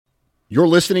You're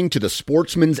listening to the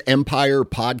Sportsman's Empire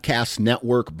Podcast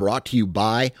Network, brought to you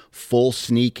by Full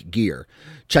Sneak Gear.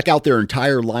 Check out their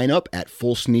entire lineup at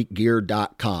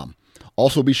fullsneakgear.com.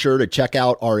 Also be sure to check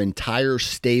out our entire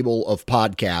stable of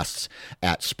podcasts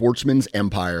at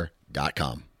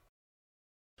sportsmansempire.com.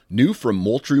 New from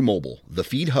Moultrie Mobile, the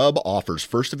Feed Hub offers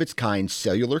first-of-its-kind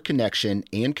cellular connection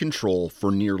and control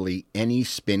for nearly any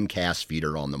spin cast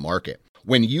feeder on the market.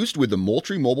 When used with the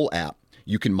Moultrie Mobile app,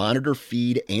 you can monitor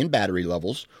feed and battery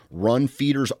levels, run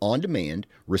feeders on demand,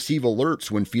 receive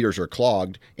alerts when feeders are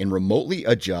clogged, and remotely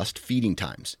adjust feeding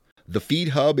times. The Feed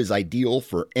Hub is ideal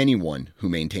for anyone who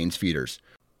maintains feeders.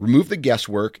 Remove the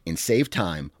guesswork and save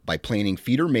time by planning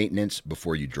feeder maintenance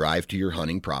before you drive to your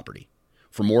hunting property.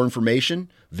 For more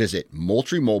information, visit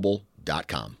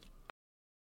MoultrieMobile.com.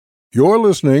 You're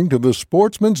listening to the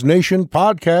Sportsman's Nation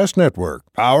Podcast Network,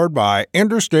 powered by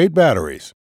Interstate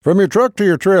Batteries. From your truck to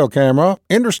your trail camera,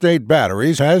 Interstate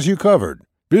Batteries has you covered.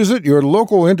 Visit your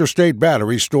local Interstate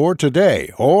Battery store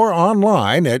today or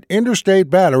online at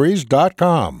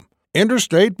interstatebatteries.com.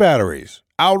 Interstate Batteries,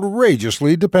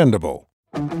 outrageously dependable.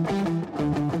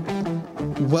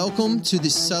 Welcome to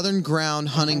the Southern Ground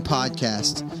Hunting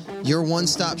Podcast, your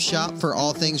one-stop shop for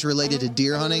all things related to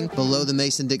deer hunting below the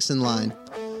Mason-Dixon line.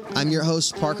 I'm your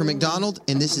host, Parker McDonald,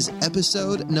 and this is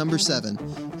episode number 7.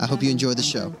 I hope you enjoy the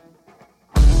show.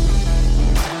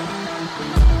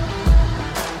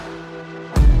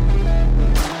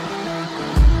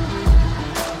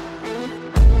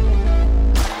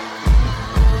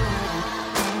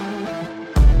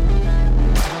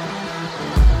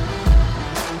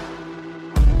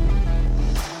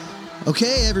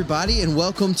 Okay, everybody, and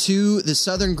welcome to the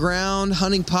Southern Ground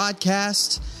Hunting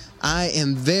Podcast. I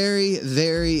am very,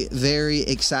 very, very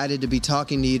excited to be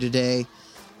talking to you today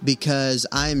because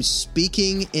I am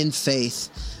speaking in faith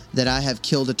that I have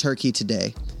killed a turkey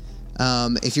today.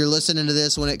 If you're listening to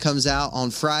this when it comes out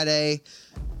on Friday,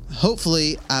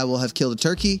 hopefully I will have killed a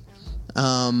turkey.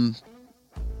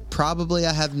 Probably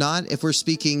I have not. If we're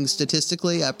speaking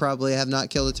statistically, I probably have not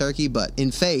killed a turkey, but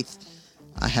in faith,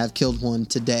 I have killed one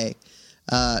today.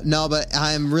 No, but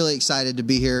I'm really excited to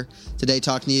be here today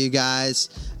talking to you guys.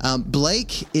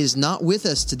 Blake is not with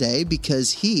us today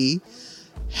because he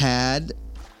had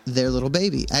their little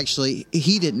baby. Actually,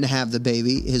 he didn't have the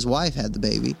baby. His wife had the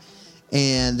baby.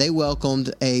 And they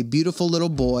welcomed a beautiful little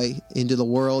boy into the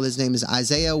world. His name is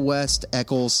Isaiah West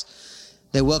Eccles.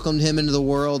 They welcomed him into the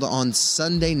world on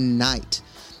Sunday night.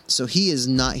 So he is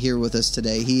not here with us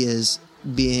today. He is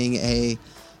being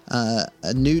not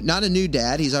a new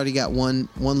dad. He's already got one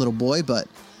little boy, but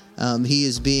he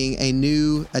is being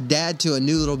a dad to a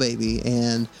new little baby,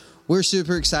 and we're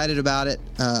super excited about it.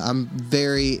 I'm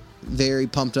very, very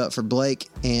pumped up for Blake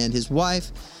and his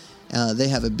wife. They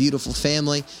have a beautiful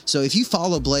family. So if you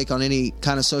follow Blake on any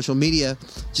kind of social media,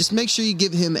 just make sure you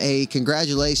give him a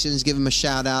congratulations, give him a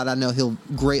shout out. I know he'll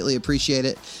greatly appreciate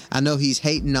it. I know he's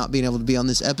hating not being able to be on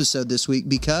this episode this week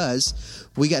because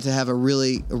we got to have a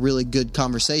really good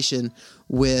conversation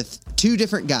with two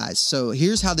different guys. So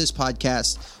here's how this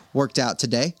podcast worked out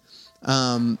today.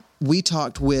 We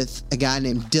talked with a guy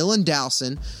named Dylan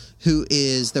Dowson, who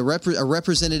is a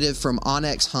representative from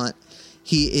Onyx Hunt.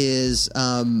 He is...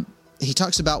 he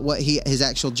talks about what his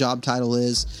actual job title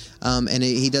is, and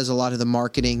he does a lot of the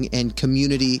marketing and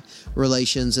community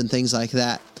relations and things like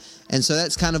that. And so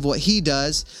that's kind of what he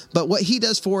does. But what he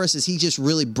does for us is he just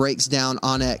really breaks down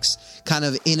Onyx kind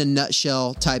of in a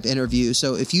nutshell type interview.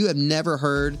 So if you have never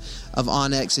heard of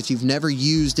Onyx, if you've never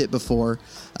used it before,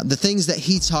 the things that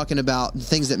he's talking about, the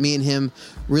things that me and him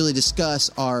really discuss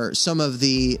are some of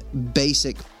the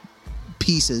basic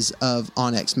pieces of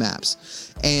Onyx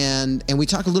maps, and we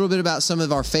talk a little bit about some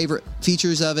of our favorite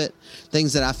features of it,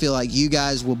 things that I feel like you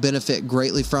guys will benefit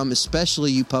greatly from,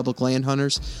 especially you public land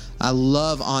hunters. I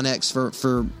love Onyx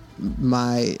for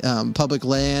my public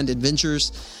land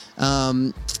adventures.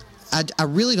 I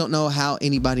really don't know how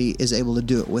anybody is able to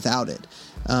do it without it.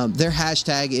 Their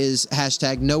hashtag is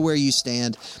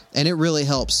 #NowWhereYouStand, and it really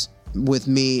helps with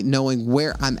me knowing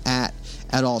where I'm at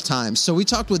all times. So we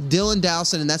talked with Dylan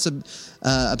Dowson, and that's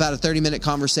about a 30-minute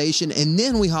conversation. And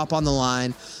then we hop on the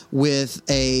line with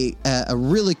a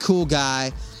really cool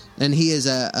guy, and he is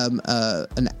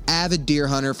an avid deer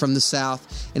hunter from the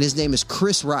South, and his name is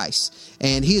Chris Rice.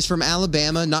 And he is from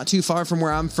Alabama, not too far from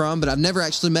where I'm from, but I've never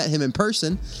actually met him in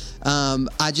person.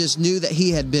 I just knew that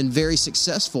he had been very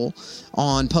successful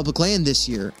on public land this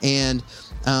year, and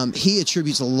he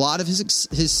attributes a lot of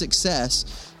his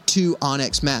success to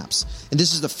onX Maps. And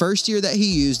this is the first year that he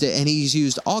used it, and he's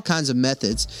used all kinds of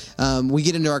methods. We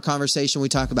get into our conversation, we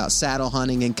talk about saddle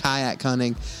hunting and kayak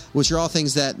hunting, which are all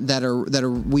things that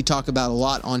we talk about a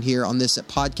lot on here on this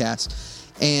podcast.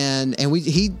 And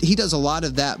he does a lot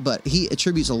of that, but he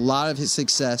attributes a lot of his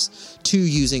success to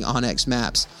using onX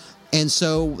Maps. And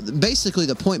so basically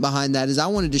the point behind that is I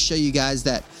wanted to show you guys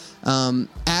that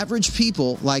average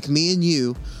people like me and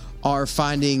you are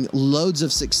finding loads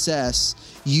of success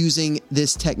using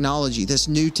this technology, this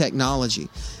new technology.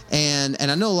 And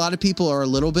I know a lot of people are a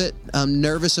little bit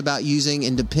nervous about using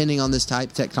and depending on this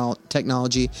type of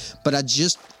technology, but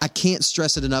I can't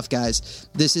stress it enough, guys.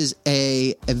 This is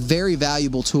a very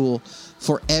valuable tool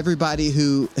for everybody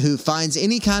who finds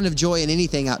any kind of joy in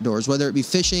anything outdoors, whether it be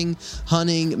fishing,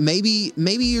 hunting, maybe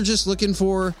you're just looking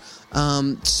for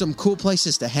some cool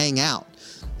places to hang out.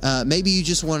 Maybe you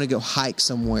just want to go hike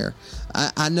somewhere.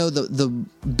 I know the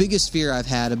biggest fear I've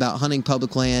had about hunting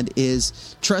public land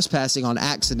is trespassing on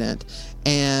accident,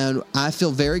 and I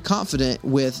feel very confident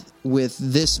with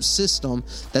this system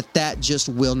that just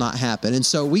will not happen. And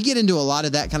so we get into a lot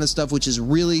of that kind of stuff, which is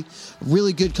really,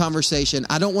 really good conversation.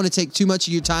 I don't want to take too much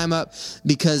of your time up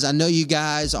because I know you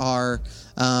guys are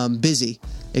busy.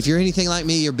 If you're anything like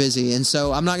me, you're busy. And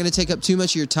so I'm not going to take up too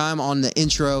much of your time on the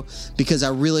intro because I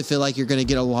really feel like you're going to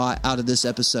get a lot out of this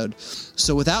episode.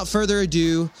 So without further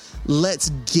ado, let's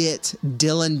get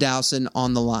Dylan Dowson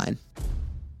on the line.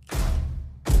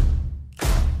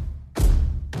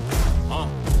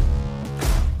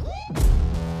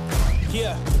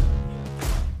 Yeah.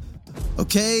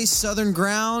 Okay, Southern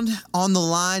Ground on the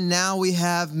line. Now we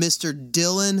have Mr.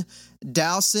 Dylan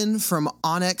Dowson from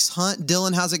onX Hunt.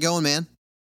 Dylan, how's it going, man?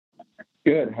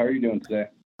 Good. How are you doing today?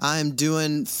 I'm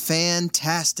doing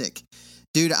fantastic.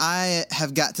 Dude, I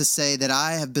have got to say that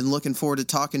I have been looking forward to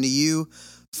talking to you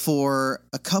for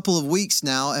a couple of weeks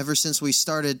now, ever since we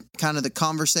started kind of the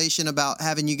conversation about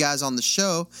having you guys on the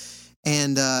show.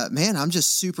 And man, I'm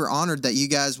just super honored that you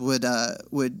guys would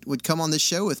come on this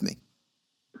show with me.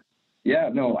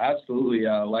 Yeah, no, absolutely.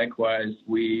 Likewise,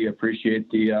 we appreciate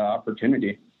the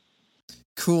opportunity.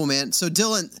 Cool, man. So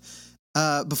Dylan,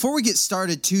 before we get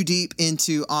started too deep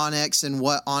into onX and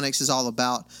what onX is all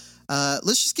about,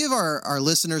 let's just give our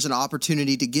listeners an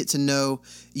opportunity to get to know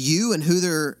you and who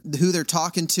they're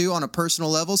talking to on a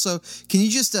personal level. So can you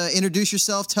just introduce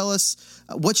yourself, tell us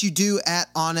what you do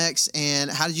at onX and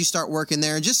how did you start working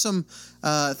there, and just some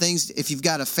things, if you've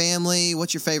got a family,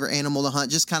 what's your favorite animal to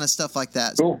hunt, just kind of stuff like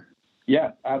that. Cool.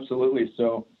 Yeah, absolutely.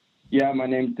 So yeah, my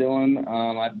name's Dylan.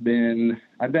 I've been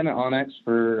at onX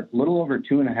for a little over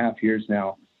 2.5 years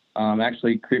now.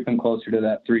 Actually creeping closer to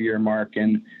that 3-year mark,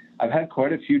 and I've had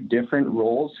quite a few different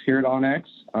roles here at onX.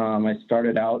 I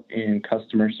started out in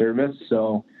customer service,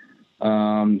 so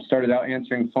started out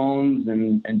answering phones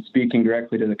and speaking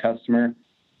directly to the customer,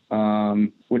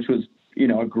 which was,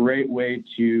 a great way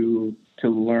to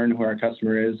learn who our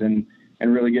customer is and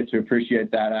really get to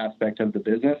appreciate that aspect of the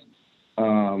business.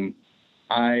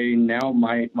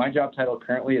 My job title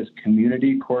currently is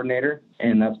community coordinator,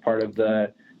 and that's part of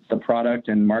the product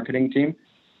and marketing team.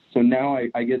 So now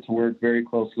I get to work very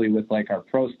closely with like our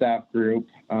pro staff group,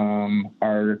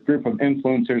 our group of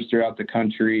influencers throughout the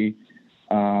country.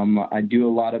 I do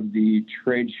a lot of the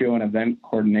trade show and event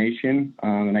coordination,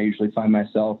 and I usually find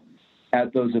myself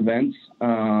at those events,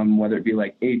 whether it be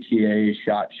like ATA,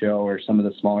 SHOT Show, or some of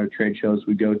the smaller trade shows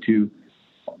we go to,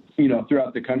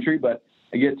 throughout the country. But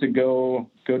I get to go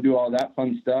do all that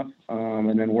fun stuff,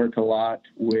 and then work a lot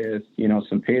with,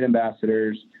 some paid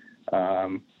ambassadors,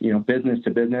 business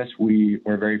to business. We're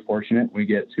very fortunate. We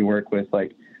get to work with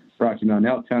like Rocky Mountain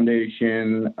Elk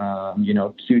Foundation,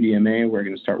 QDMA. We're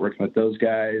going to start working with those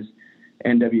guys,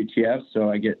 and WTF. So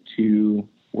I get to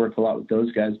work a lot with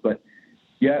those guys. But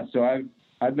yeah, so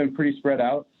I've been pretty spread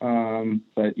out.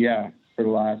 But yeah, for the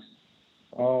last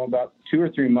about 2 or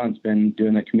 3 months, been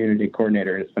doing the community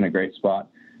coordinator. It's been a great spot.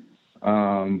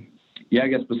 I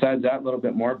guess besides that, a little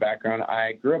bit more background.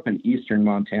 I grew up in Eastern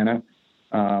Montana.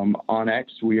 onX,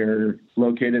 we are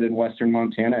located in Western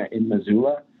Montana in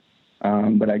Missoula.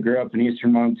 But I grew up in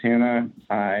Eastern Montana.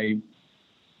 I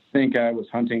think I was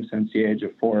hunting since the age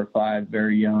of 4 or 5,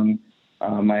 very young.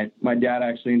 My dad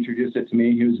actually introduced it to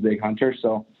me. He was a big hunter,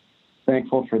 so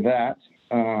thankful for that.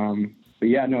 But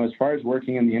yeah, no, as far as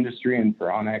working in the industry and for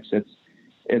onX,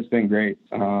 it's been great.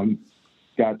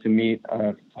 Got to meet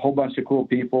a whole bunch of cool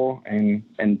people and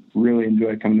really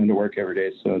enjoyed coming into work every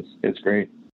day. So it's great.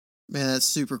 Man, that's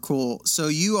super cool. So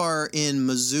you are in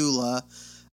Missoula.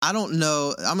 I don't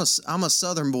know. I'm a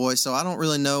Southern boy, so I don't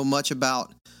really know much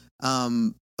about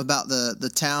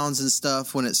the towns and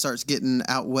stuff when it starts getting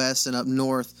out west and up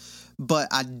north. but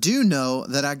I do know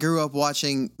that I grew up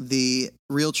watching the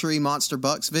Realtree Monster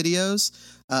Bucks videos,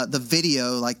 the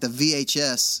video, like the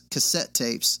VHS cassette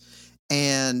tapes.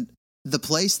 And the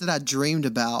place that I dreamed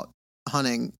about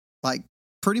hunting, like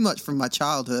pretty much from my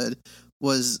childhood,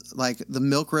 was like the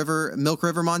Milk River,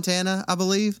 Montana, I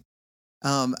believe.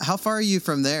 How far are you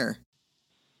from there?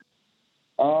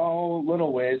 Oh,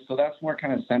 little ways. So that's more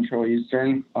kind of central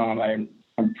eastern. I'm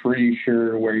pretty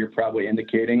sure where you're probably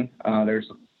indicating. There's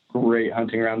great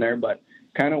hunting around there, but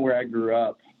kind of where I grew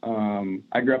up.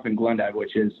 I grew up in Glendive,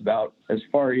 which is about as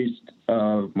far east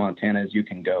of Montana as you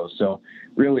can go. So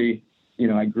really,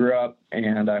 I grew up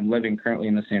and I'm living currently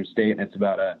in the same state, and it's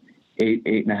about a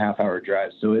 8.5 hour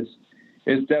drive. So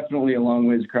it's definitely a long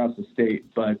ways across the state.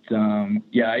 But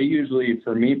I usually,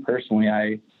 for me personally,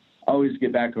 I always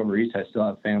get back over east. I still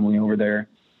have family over there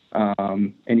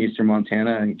in eastern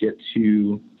Montana, and get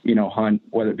to, hunt,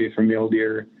 whether it be for mule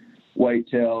deer,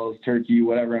 whitetails, turkey,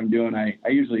 whatever I'm doing. I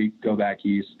usually go back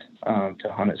east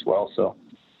to hunt as well. So,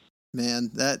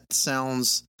 man, that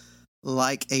sounds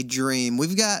like a dream.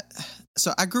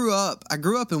 So I grew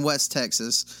up in West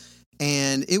Texas,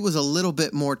 and it was a little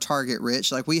bit more target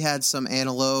rich. Like, we had some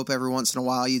antelope every once in a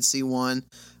while. You'd see one.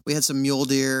 We had some mule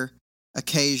deer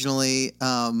occasionally.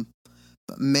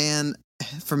 But man,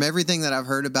 from everything that I've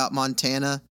heard about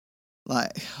Montana,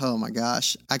 like, oh my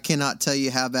gosh, I cannot tell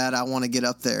you how bad I want to get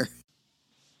up there.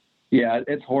 Yeah,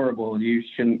 it's horrible. You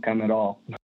shouldn't come at all.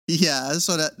 Yeah, that's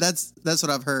what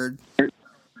I've heard.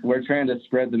 We're trying to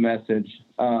spread the message.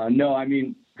 No, I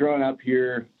mean, growing up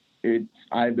here,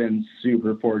 I've been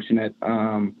super fortunate.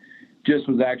 Just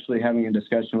was actually having a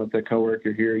discussion with a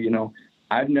coworker here.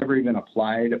 I've never even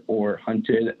applied or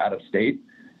hunted out of state.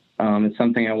 It's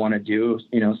something I want to do,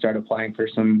 start applying for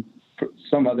some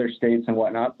other states and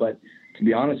whatnot. But to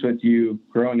be honest with you,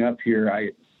 growing up here,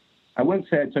 I wouldn't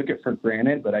say I took it for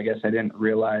granted, but I guess I didn't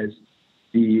realize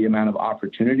the amount of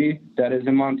opportunity that is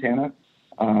in Montana.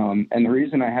 And the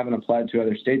reason I haven't applied to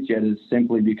other states yet is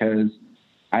simply because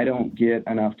I don't get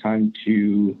enough time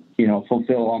to,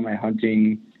 fulfill all my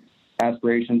hunting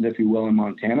aspirations, if you will, in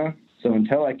Montana. So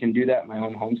until I can do that in my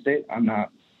own home state, I'm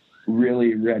not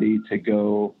really ready to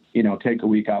go, take a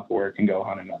week off work and go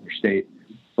hunt another state.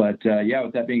 But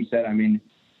with that being said, I mean,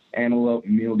 antelope,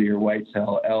 mule deer,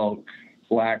 whitetail, elk,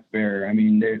 black bear, I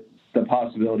mean, the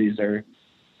possibilities are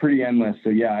pretty endless. So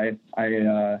I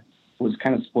was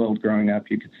kind of spoiled growing up,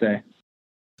 you could say.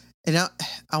 And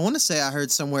I want to say I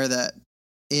heard somewhere that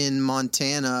in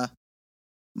Montana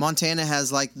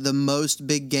has like the most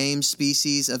big game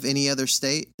species of any other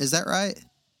state. Is that right?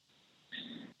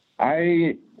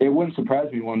 It wouldn't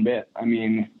surprise me one bit. I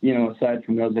mean, aside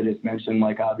from those I just mentioned,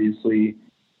 like obviously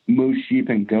moose, sheep,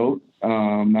 and goat,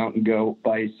 mountain goat,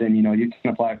 bison, you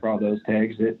can apply for all those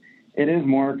tags. It is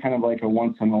more kind of like a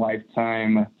once in a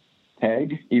lifetime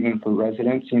tag, even for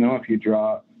residents. If you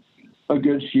draw a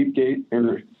good sheep tag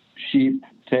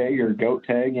or goat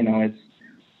tag, it's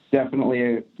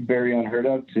definitely very unheard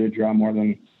of to draw more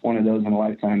than one of those in a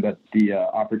lifetime, but the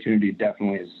opportunity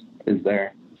definitely is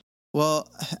there. Well,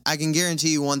 I can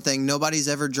guarantee you one thing: nobody's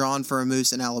ever drawn for a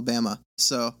moose in Alabama,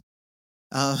 so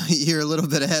you're a little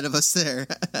bit ahead of us there.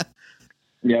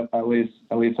 Yep, at least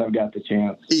I've got the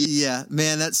chance. Yeah,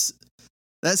 man, that's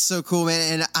so cool,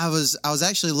 man. And I was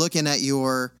actually looking at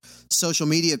your social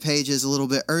media pages a little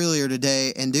bit earlier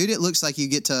today, and dude, it looks like you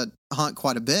get to hunt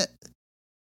quite a bit.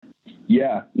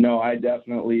 Yeah, no, I do.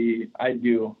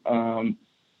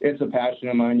 It's a passion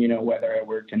of mine, whether I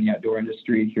work in the outdoor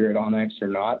industry here at Onyx or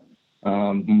not.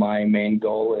 My main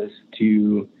goal is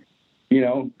to,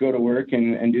 go to work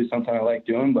and do something I like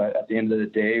doing. But at the end of the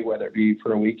day, whether it be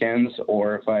for weekends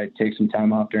or if I take some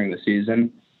time off during the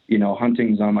season,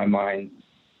 hunting's on my mind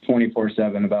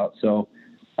 24/7 about. So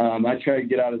I try to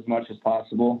get out as much as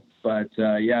possible. But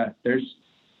there's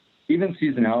even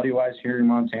seasonality wise here in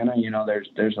Montana,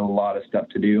 there's a lot of stuff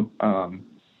to do.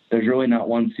 There's really not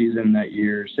one season that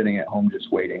you're sitting at home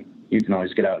just waiting. You can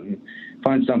always get out and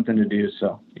find something to do.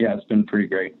 So yeah, it's been pretty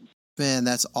great. Man,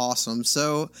 that's awesome.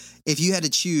 So if you had to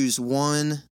choose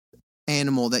one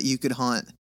animal that you could hunt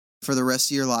for the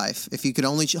rest of your life, if you could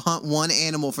only hunt one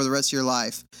animal for the rest of your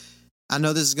life, I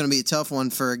know this is going to be a tough one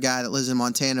for a guy that lives in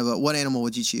Montana, but what animal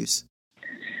would you choose?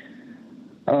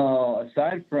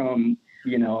 Aside from,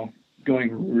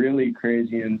 going really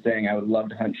crazy and saying I would love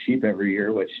to hunt sheep every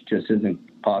year, which just isn't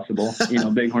possible,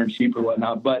 bighorn sheep or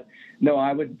whatnot. But no,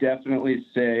 I would definitely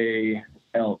say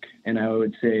elk, and I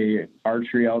would say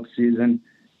archery elk season.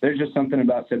 There's just something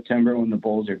about September when the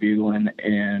bulls are bugling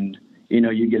and,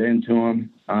 you get into them.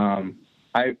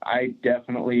 I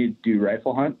definitely do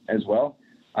rifle hunt as well.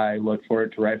 I look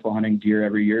forward to rifle hunting deer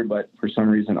every year, but for some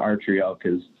reason archery elk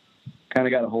has kind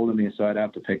of got a hold of me, so I'd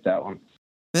have to pick that one.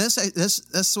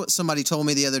 That's what somebody told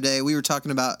me the other day. We were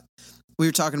talking about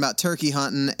turkey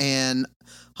hunting and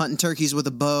hunting turkeys with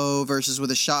a bow versus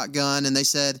with a shotgun, and they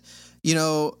said,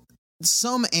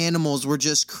 some animals were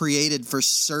just created for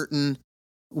certain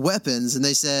weapons, and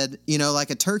they said, like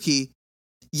a turkey,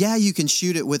 yeah, you can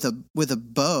shoot it with a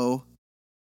bow,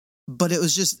 but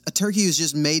a turkey was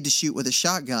just made to shoot with a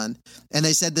shotgun. And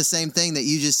they said the same thing that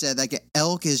you just said, like an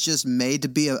elk is just made to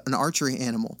be an archery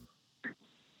animal.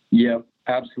 Yep,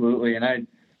 absolutely. And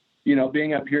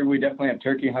being up here, we definitely have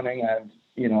turkey hunting.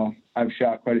 I've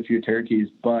shot quite a few turkeys,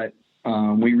 but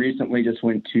we recently just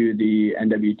went to the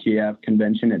NWTF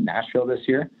convention in Nashville this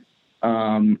year.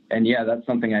 And yeah, that's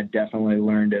something I definitely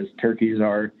learned, as turkeys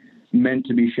are meant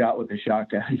to be shot with a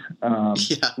shotgun. A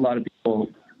lot of people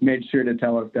made sure to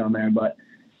tell us down there, but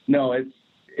no,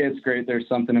 it's great. There's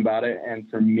something about it. And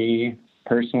for me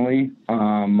personally,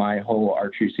 my whole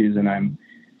archery season,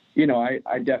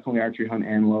 I definitely archery hunt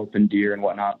antelope and deer and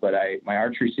whatnot, but my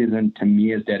archery season to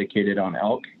me is dedicated on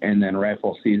elk, and then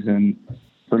rifle season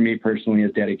for me personally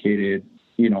is dedicated,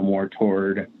 more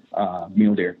toward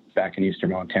mule deer back in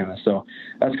eastern Montana. So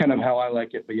that's kind of how I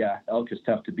like it. But yeah, elk is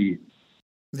tough to beat.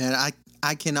 Man,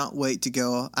 I cannot wait to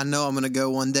go. I know I'm going to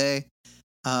go one day.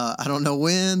 I don't know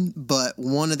when, but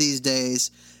one of these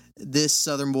days, this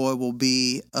Southern boy will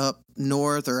be up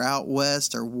north or out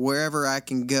west or wherever I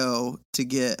can go to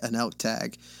get an elk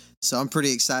tag. So I'm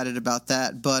pretty excited about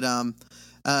that. But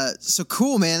so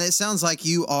cool, man. It sounds like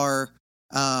you are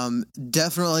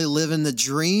definitely living the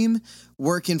dream,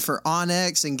 working for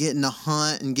onX and getting to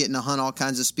hunt all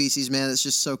kinds of species, man. It's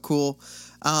just so cool.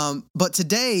 But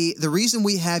today, the reason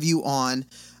we have you on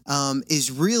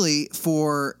is really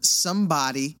for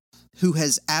somebody who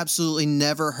has absolutely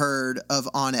never heard of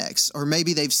onX, or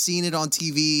maybe they've seen it on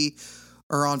TV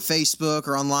or on Facebook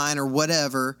or online or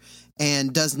whatever,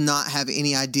 and does not have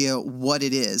any idea what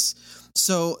it is.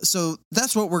 So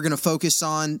that's what we're going to focus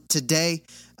on today.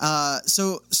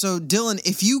 So Dylan,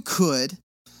 if you could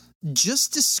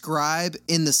just describe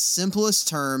in the simplest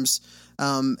terms,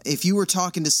 if you were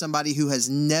talking to somebody who has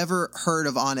never heard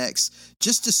of onX,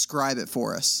 just describe it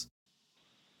for us.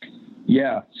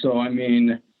 Yeah. So,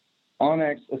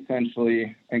 onX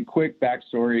essentially, and quick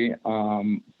backstory,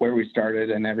 where we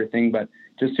started and everything, but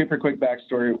just super quick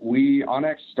backstory.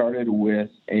 onX started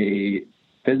with a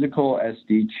physical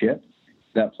SD chip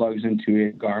that plugs into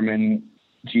a Garmin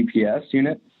GPS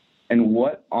unit. And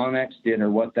what onX did,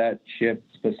 or what that chip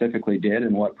specifically did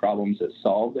and what problems it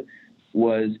solved,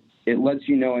 was it lets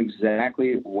you know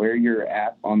exactly where you're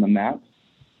at on the map,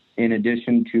 in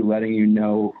addition to letting you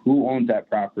know who owns that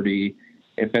property,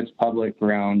 if it's public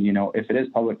ground, if it is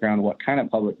public ground, what kind of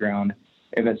public ground,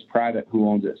 if it's private, who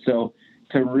owns it. So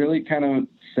to really kind of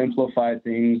simplify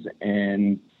things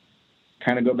and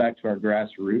kind of go back to our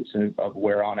grassroots of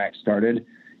where onX started,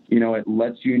 it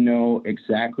lets you know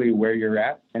exactly where you're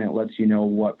at, and it lets you know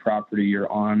what property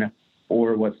you're on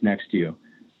or what's next to you.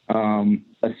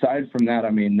 Aside from that,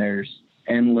 there's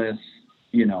endless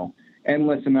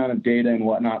amount of data and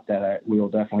whatnot that we will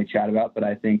definitely chat about. But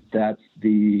I think that's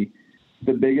the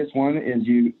biggest one is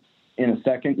in a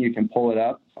second, you can pull it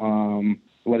up,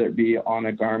 whether it be on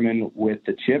a Garmin with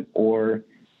the chip or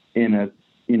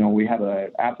we have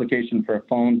an application for a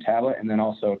phone, tablet, and then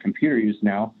also a computer use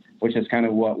now, which is kind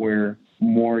of what we're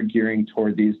more gearing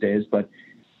toward these days. But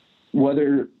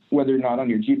whether or not on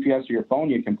your GPS or your phone,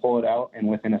 you can pull it out and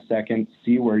within a second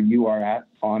see where you are at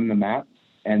on the map,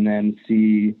 and then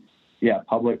see,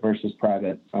 public versus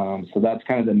private. So that's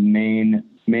kind of the main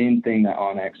thing that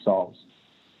onX solves.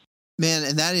 Man,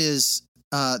 and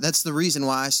that's the reason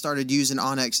why I started using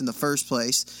onX in the first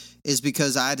place, is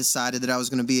because I decided that I was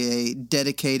going to be a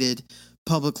dedicated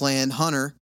public land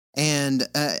hunter. And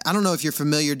I don't know if you're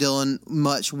familiar, Dylan,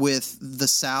 much with the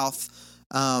South,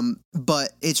 but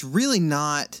it's really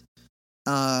not.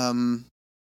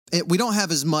 We don't have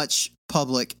as much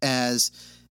public as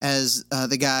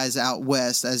the guys out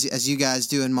west as you guys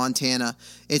do in Montana.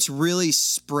 It's really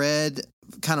spread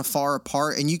kind of far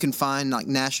apart, and you can find like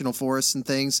national forests and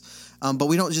things, but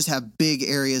we don't just have big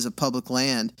areas of public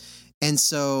land. And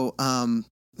so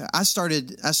I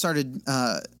started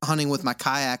hunting with my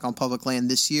kayak on public land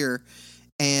this year,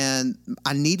 and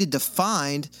I needed to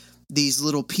find these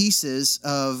little pieces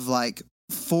of like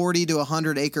 40 to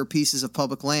 100 acre pieces of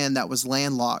public land that was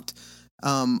landlocked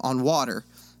on water.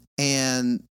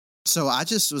 And so I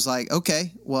just was like,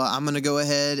 okay, well, I'm going to go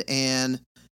ahead and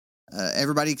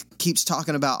everybody keeps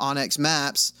talking about onX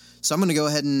Maps, so I'm going to go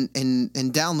ahead and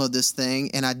download this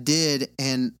thing. And I did,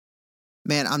 and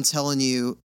man, I'm telling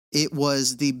you, it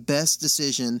was the best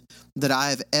decision that I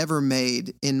have ever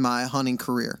made in my hunting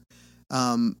career.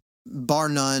 Bar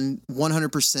none,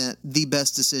 100% the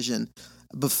best decision.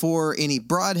 Before any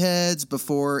broadheads,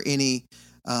 before any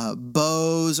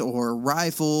bows or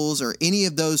rifles or any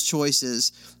of those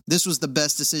choices, this was the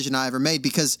best decision I ever made,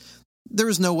 because there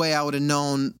was no way I would have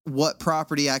known what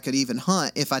property I could even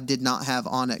hunt if I did not have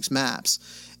onX Maps.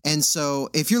 And so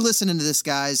if you're listening to this,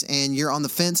 guys, and you're on the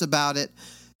fence about it,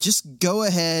 just go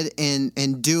ahead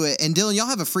and do it. And Dylan, y'all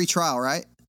have a free trial, right?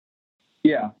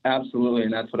 Yeah, absolutely.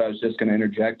 And that's what I was just going to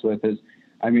interject with is,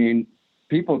 I mean,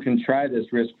 people can try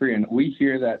this risk-free, and we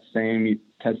hear that same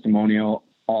testimonial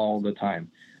all the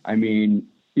time. I mean,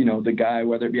 you know, the guy,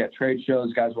 whether it be at trade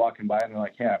shows, guys walking by and they're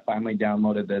like, hey, I finally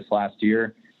downloaded this last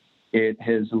year. It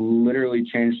has literally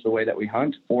changed the way that we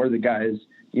hunt. Or the guys,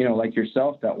 you know, like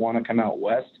yourself that want to come out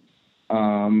west.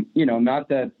 You know, not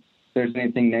that there's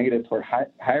anything negative for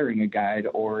hiring a guide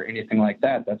or anything like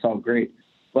that. That's all great.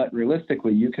 But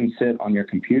realistically, you can sit on your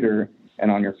computer and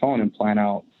on your phone and plan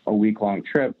out a week-long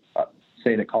trip,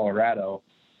 say to Colorado.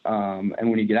 And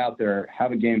when you get out there,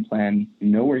 have a game plan,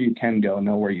 know where you can go,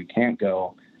 know where you can't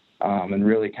go, and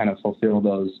really kind of fulfill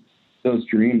those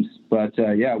dreams. But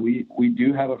yeah, we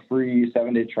do have a free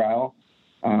 7-day trial.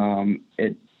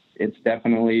 It's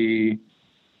definitely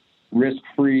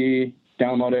risk-free.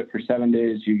 Download it for 7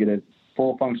 days. You get a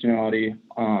full functionality.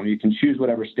 You can choose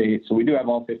whatever state. So we do have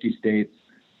all 50 states.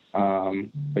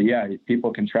 But yeah,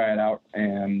 people can try it out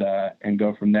and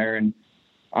go from there. And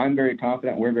I'm very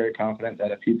confident. We're very confident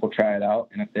that if people try it out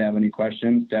and if they have any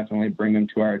questions, definitely bring them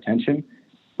to our attention.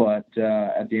 But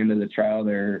at the end of the trial,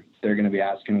 they're going to be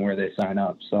asking where they sign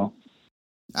up. So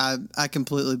I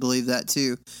completely believe that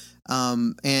too.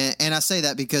 And I say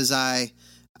that because I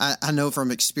know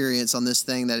from experience on this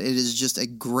thing that it is just a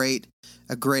great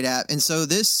app. And so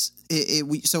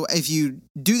so if you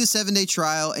do the 7-day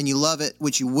trial and you love it,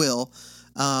 which you will,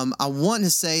 I want to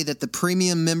say that the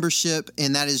premium membership,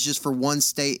 and that is just for one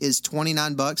state, is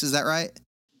 $29. Is that right?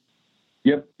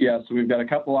 Yep. Yeah. So we've got a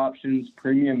couple options.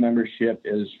 Premium membership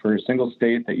is for a single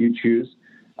state that you choose,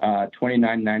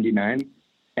 $29.99.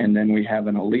 And then we have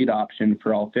an elite option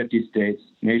for all 50 states,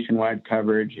 nationwide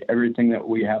coverage, everything that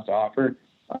we have to offer.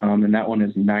 And that one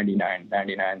is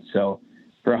 $99.99. So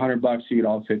for $100, you get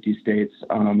all 50 states.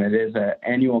 It is an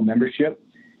annual membership.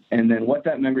 And then what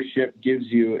that membership gives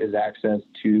you is access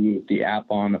to the app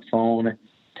on the phone,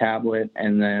 tablet,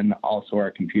 and then also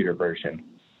our computer version.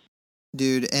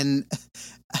 Dude, and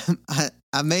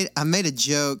I made a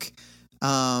joke.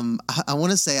 I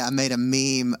want to say I made a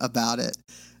meme about it.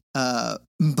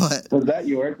 But was that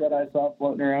yours that I saw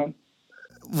floating around?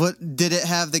 What did it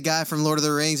have? The guy from Lord of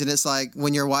the Rings, and it's like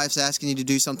when your wife's asking you to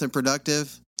do something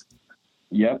productive.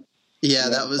 Yep. Yeah,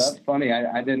 that's funny.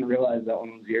 I didn't realize that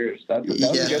one was yours. That was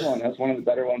a good one. That's one of the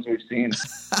better ones we've seen.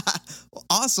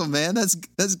 Awesome, man. That's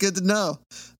good to know.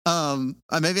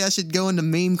 Maybe I should go into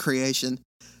meme creation,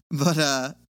 but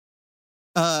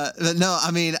no,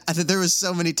 I mean, there was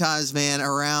so many times, man,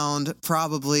 around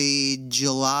probably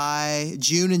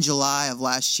June and July of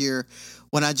last year,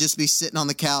 when I'd just be sitting on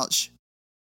the couch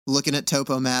looking at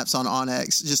topo maps on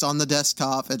onX, just on the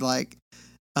desktop, and like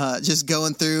just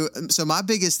going through. So my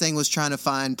biggest thing was trying to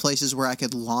find places where I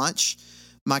could launch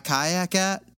my kayak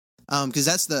at, because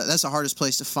that's the hardest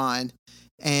place to find.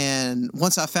 And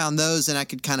once I found those, then I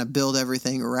could kind of build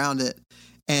everything around it.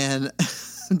 And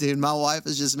dude, my wife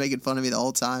is just making fun of me the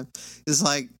whole time. It's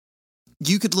like,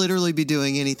 you could literally be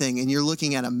doing anything and you're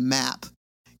looking at a map.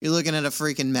 You're looking at a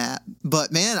freaking map.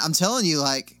 But man, I'm telling you,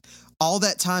 like, all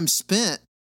that time spent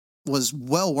was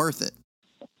well worth it.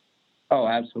 Oh,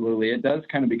 absolutely. It does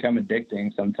kind of become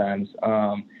addicting sometimes.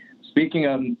 Speaking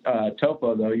of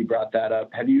topo, though, you brought that up.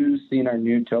 Have you seen our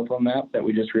new topo map that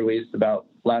we just released about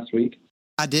last week?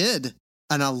 I did,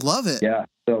 and I love it. Yeah.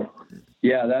 So,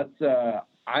 yeah, that's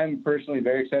I'm personally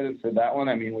very excited for that one.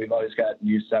 I mean, we've always got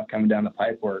new stuff coming down the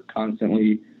pipe. We're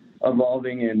constantly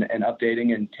evolving and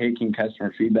updating and taking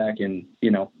customer feedback and,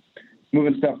 you know,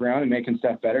 moving stuff around and making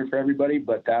stuff better for everybody.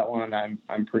 But that one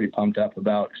I'm pretty pumped up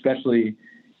about, especially,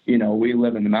 you know, we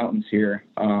live in the mountains here.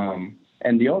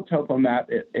 And the old topo map,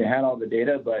 it had all the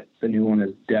data, but the new one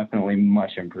is definitely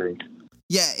much improved.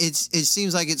 Yeah, it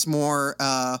seems like it's more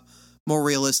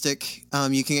realistic.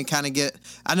 You can kind of get.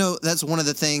 I know that's one of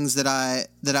the things that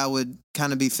I would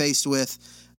kind of be faced with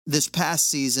this past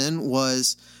season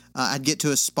was I'd get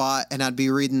to a spot and I'd be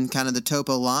reading kind of the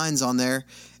topo lines on there,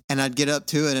 and I'd get up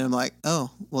to it and I'm like, oh,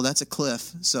 well, that's a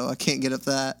cliff, so I can't get up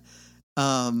that.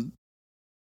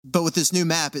 But with this new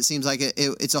map, it seems like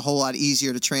it's a whole lot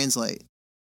easier to translate.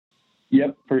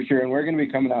 Yep, for sure. And we're going to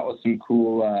be coming out with some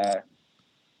cool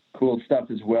cool stuff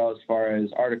as well, as far as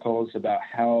articles about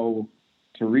how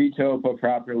to retopo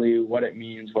properly, what it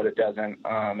means, what it doesn't,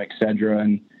 et cetera,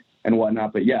 and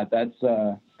whatnot. But yeah, that's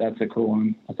a cool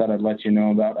one. I thought I'd let you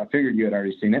know about. I figured you had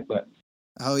already seen it, but.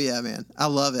 Oh yeah, man. I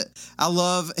love it.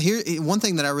 One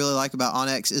thing that I really like about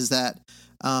onX is that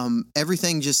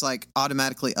everything just like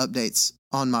automatically updates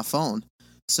on my phone.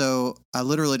 So I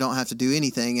literally don't have to do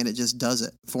anything and it just does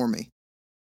it for me.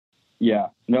 Yeah,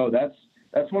 no, that's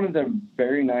one of the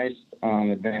very nice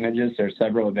advantages. There's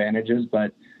several advantages,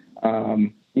 but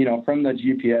from the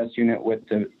GPS unit with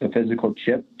the physical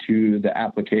chip to the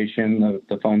application,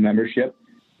 the phone membership,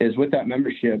 is with that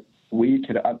membership, we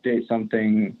could update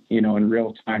something, in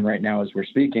real time right now as we're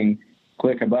speaking,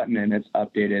 click a button and it's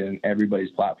updated in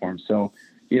everybody's platform. So,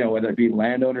 whether it be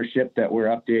land ownership that we're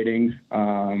updating,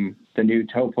 the new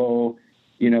topo,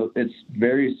 it's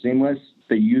very seamless.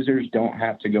 The users don't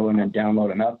have to go in and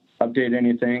download and update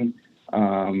anything.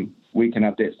 We can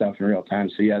update stuff in real time.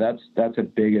 So yeah, that's a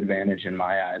big advantage in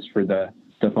my eyes for the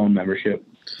phone membership.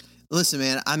 Listen,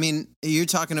 man, I mean, you're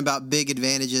talking about big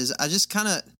advantages. I just kind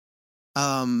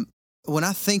of, when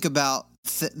I think about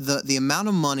the amount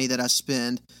of money that I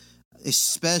spend,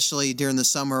 especially during the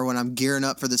summer when I'm gearing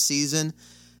up for the season,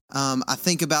 I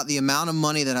think about the amount of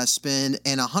money that I spend,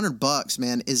 and $100,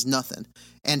 man, is nothing.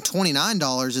 And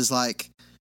 $29 is like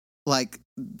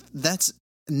that's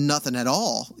nothing at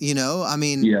all, I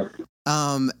mean, yeah.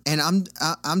 And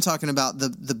I'm talking about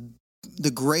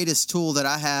the greatest tool that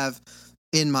I have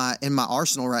in my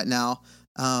arsenal right now.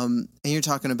 And you're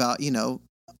talking about,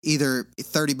 either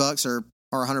 $30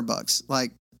 or $100.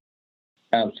 Like,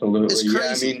 absolutely. It's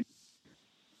crazy.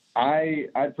 Yeah,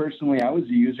 I personally, I was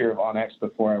a user of onX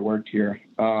before I worked here.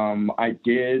 I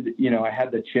did, I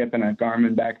had the chip and a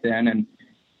Garmin back then, and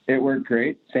it worked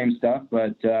great, same stuff.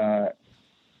 But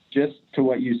just to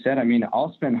what you said,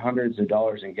 I'll spend hundreds of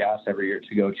dollars in gas every year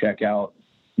to go check out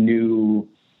new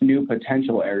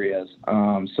potential areas.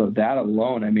 So that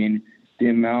alone, the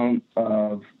amount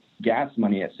of gas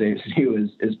money it saves you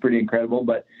is pretty incredible.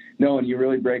 But no, when you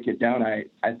really break it down, I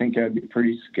think I'd be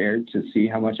pretty scared to see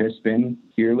how much I spend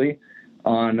yearly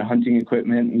on hunting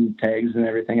equipment and tags and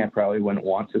everything. I probably wouldn't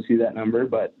want to see that number,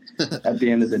 but at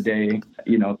the end of the day,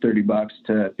 $30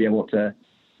 to be able to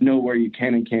know where you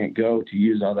can and can't go to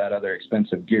use all that other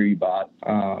expensive gear you bought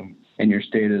in your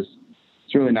state it's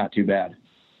really not too bad.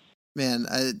 Man,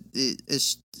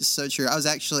 it's so true. I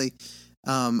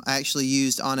actually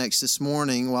used onX this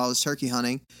morning while I was turkey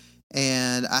hunting,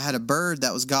 and I had a bird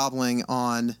that was gobbling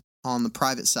on the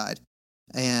private side,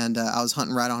 and I was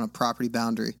hunting right on a property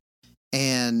boundary,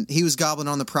 and he was gobbling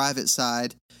on the private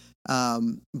side,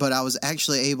 but I was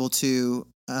actually able to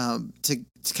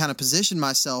kind of position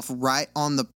myself right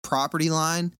on the property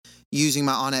line using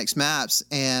my onX maps,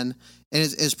 and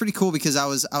it's pretty cool because I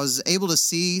was able to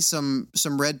see some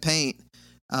red paint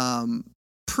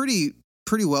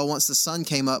pretty well once the sun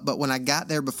came up, but when I got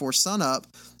there before sunup,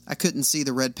 I couldn't see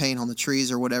the red paint on the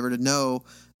trees or whatever to know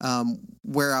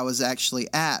where I was actually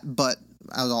at. But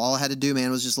all I had to do,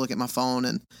 man, was just look at my phone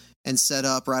and set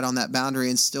up right on that boundary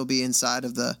and still be inside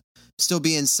of the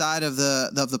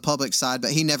public side.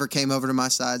 But he never came over to my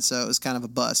side, so it was kind of a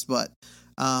bust. But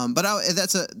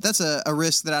that's a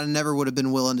risk that I never would have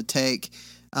been willing to take.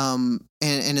 And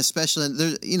especially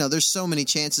there's so many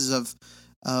chances of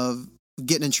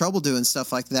getting in trouble doing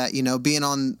stuff like that, being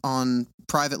on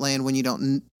private land when you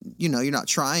don't, you're not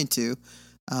trying to,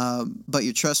 but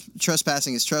you're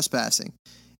trespassing is trespassing.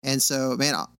 And so,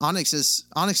 man, onX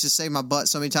has saved my butt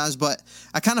so many times, but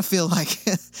I kind of feel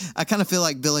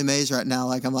like Billy Mays right now.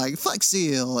 Like I'm like Flex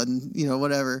Seal and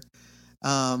whatever,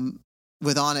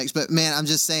 with onX. But man, I'm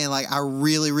just saying, like, I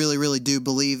really, really, really do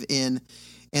believe in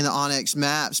the onX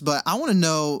maps, but I want to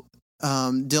know,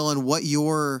 Dylan, what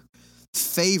your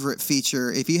favorite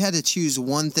feature, if you had to choose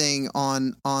one thing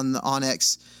on the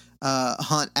onX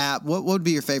Hunt app, what would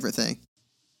be your favorite thing?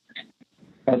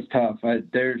 That's tough.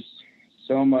 There's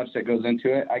so much that goes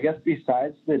into it. I guess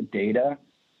besides the data,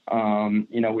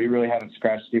 we really haven't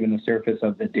scratched even the surface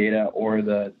of the data or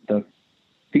the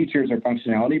features or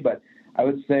functionality, but I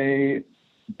would say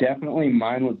definitely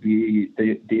mine would be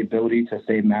the ability to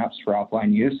save maps for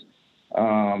offline use.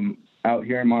 Out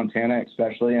here in Montana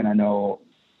especially, and I know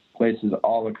places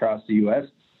all across the U.S.,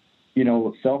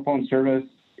 cell phone service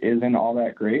isn't all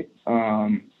that great,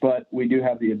 but we do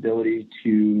have the ability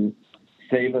to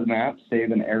save a map,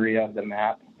 save an area of the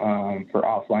map for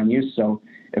offline use. So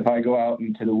if I go out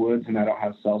into the woods and I don't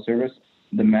have cell service,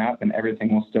 the map and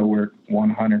everything will still work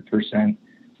 100%.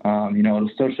 It'll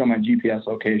still show my GPS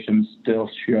location, still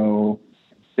show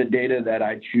the data that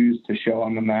I choose to show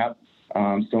on the map.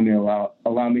 still may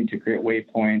allow me to create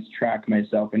waypoints, track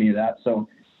myself, any of that. So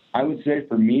I would say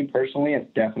for me personally,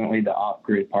 it's definitely the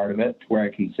off-grid part of it where I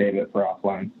can save it for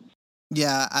offline.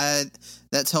 Yeah,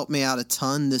 that's helped me out a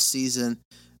ton this season.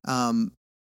 And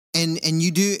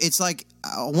you do, it's like,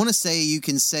 I want to say you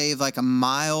can save like a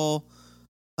mile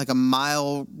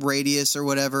radius or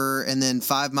whatever, and then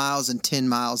 5 miles and 10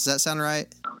 miles. Does that sound right?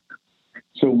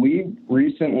 So we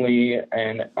recently,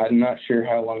 and I'm not sure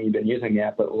how long you've been using the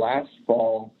app, but last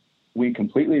fall, we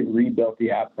completely rebuilt the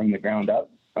app from the ground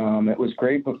up. It was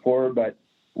great before, but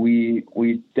we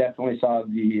definitely saw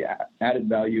the added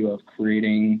value of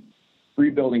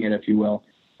rebuilding it, if you will,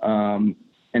 and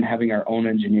having our own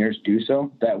engineers do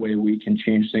so. That way we can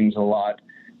change things a lot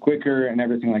quicker and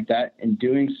everything like that. In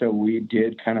doing so, we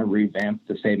did kind of revamp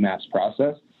the Save Maps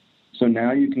process. So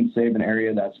now you can save an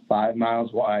area that's 5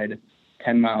 miles wide,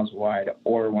 10 miles wide,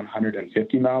 or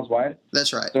 150 miles wide.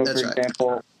 That's right. So for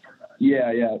example,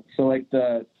 yeah. So like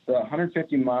the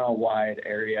 150 mile wide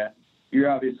area, you're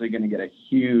obviously going to get a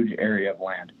huge area of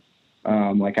land.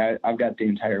 Like I've got the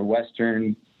entire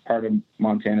western part of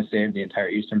Montana saved, the entire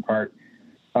eastern part.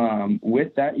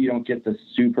 With that, you don't get the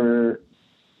super,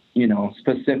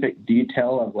 specific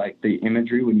detail of like the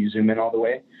imagery when you zoom in all the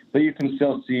way, but you can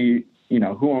still see,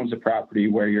 who owns the property,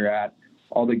 where you're at,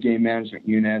 all the game management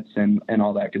units and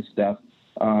all that good stuff.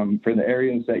 For the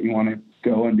areas that you want to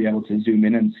go and be able to zoom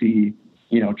in and see,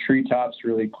 treetops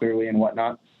really clearly and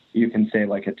whatnot, you can say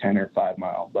like a 10 or 5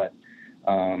 mile. But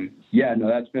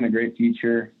that's been a great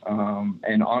feature.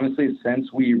 And honestly,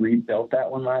 since we rebuilt that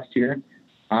one last year,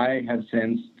 I have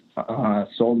since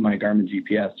sold my Garmin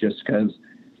GPS just because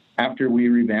after we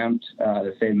revamped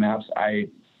the Save Maps, I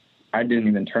didn't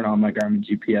even turn on my Garmin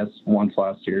GPS once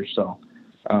last year. So,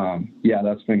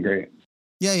 that's been great.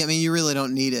 Yeah, I mean, you really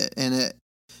don't need it, and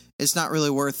it's not really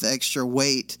worth the extra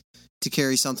weight to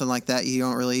carry something like that you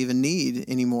don't really even need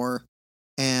anymore.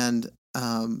 And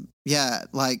I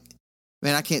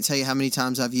can't tell you how many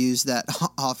times I've used that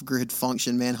off-grid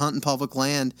function, man. Hunting public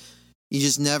land, you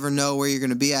just never know where you're going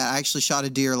to be at. I actually shot a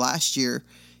deer last year,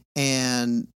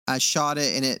 and I shot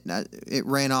it, and it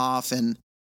ran off, and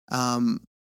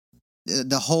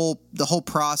the whole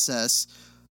process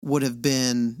would have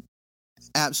been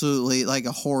absolutely like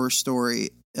a horror story,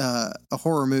 a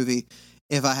horror movie,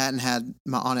 if I hadn't had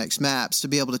my onX Maps to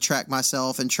be able to track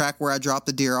myself and track where I dropped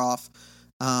the deer off,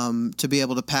 to be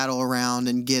able to paddle around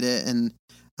and get it. And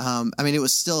it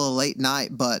was still a late night,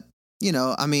 but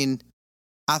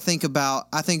I think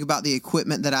about the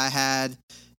equipment that I had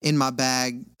in my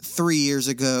bag 3 years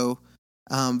ago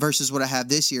versus what I have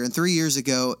this year. And 3 years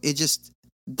ago,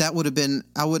 I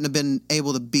wouldn't have been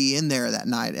able to be in there that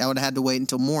night. I would have had to wait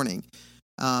until morning.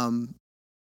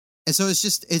 And so it's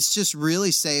just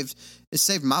really saved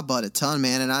my butt a ton,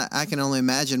 man. And I can only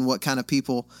imagine what kind of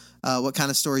people, what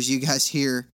kind of stories you guys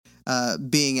hear,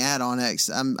 being at onX.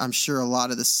 I'm sure a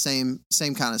lot of the same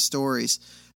kind of stories.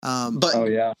 But oh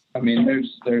yeah,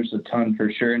 there's a ton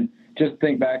for sure. And just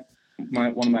think back,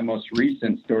 one of my most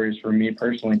recent stories for me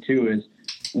personally too is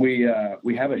we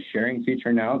have a sharing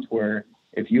feature now to where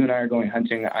if you and I are going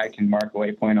hunting, I can mark a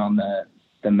waypoint on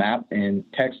the map and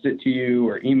text it to you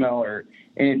or email or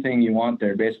anything you want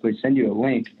there. Basically send you a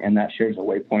link and that shares a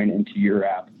waypoint into your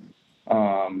app.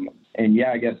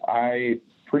 I guess I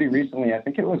pretty recently, I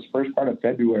think it was first part of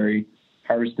February,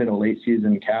 harvested a late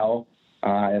season cow,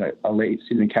 at a late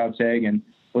season cow tag, and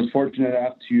was fortunate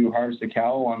enough to harvest a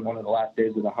cow on one of the last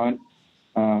days of the hunt.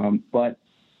 But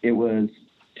it was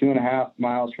 2.5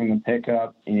 miles from the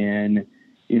pickup, and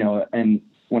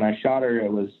when I shot her,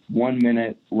 it was 1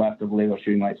 minute left of legal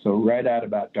shooting light. So right at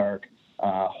about dark,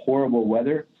 horrible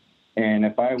weather. And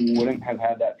if I wouldn't have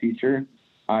had that feature,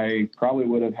 I probably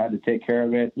would have had to take care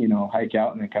of it, hike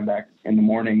out and then come back in the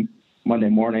morning, Monday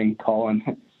morning, call and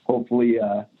hopefully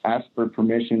ask for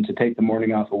permission to take the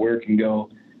morning off of work and go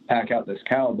pack out this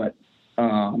cow. But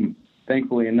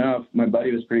thankfully enough, my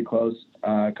buddy was pretty close,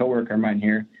 coworker of mine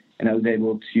here, and I was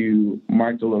able to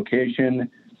mark the location,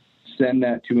 send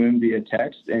that to him via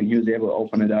text, and he was able to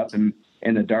open it up and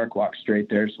in the dark walk straight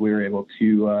there. So we were able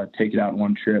to take it out in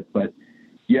one trip. But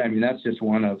yeah, that's just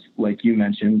one of, like you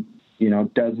mentioned,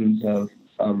 dozens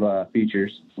of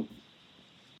features.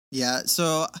 Yeah.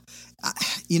 So,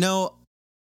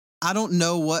 I don't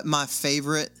know what my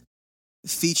favorite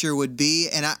feature would be.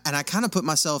 And I kind of put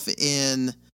myself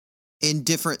in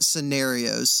different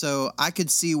scenarios. So I could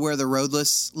see where the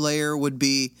roadless layer would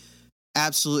be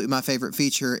absolutely my favorite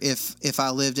feature if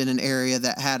I lived in an area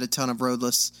that had a ton of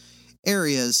roadless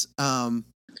areas.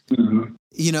 Mm-hmm.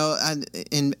 You know,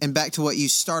 and back to what you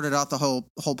started out the whole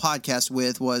podcast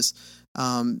with was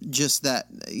just that,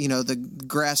 you know, the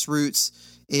grassroots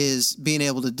is being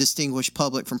able to distinguish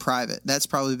public from private. That's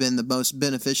probably been the most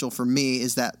beneficial for me,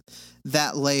 is that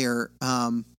layer.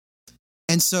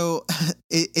 And so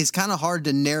it's kind of hard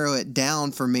to narrow it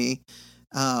down for me.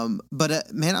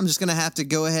 But man, I'm just going to have to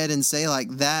go ahead and say like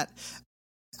that.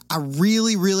 I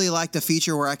really, really like the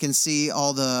feature where I can see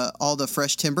all the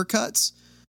fresh timber cuts,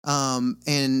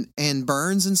 and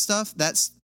burns and stuff.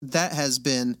 That has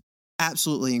been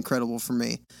absolutely incredible for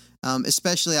me.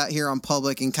 Especially out here on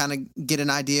public, and kind of get an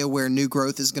idea where new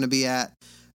growth is going to be at,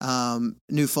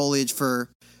 new foliage for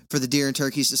the deer and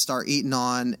turkeys to start eating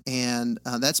on. And,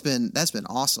 that's been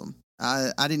awesome.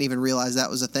 I didn't even realize that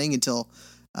was a thing until,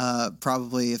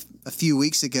 probably a few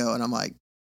weeks ago. And I'm like,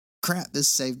 crap, this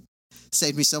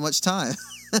saved me so much time.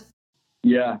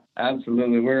 Yeah,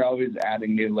 absolutely. We're always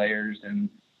adding new layers and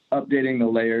updating the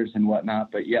layers and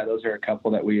whatnot. But yeah, those are a couple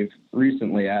that we've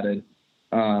recently added.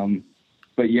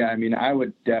 But yeah, I mean, I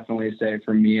would definitely say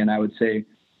for me, and I would say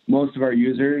most of our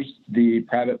users, the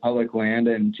private public land,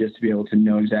 and just to be able to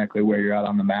know exactly where you're at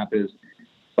on the map is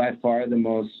by far the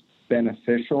most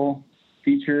beneficial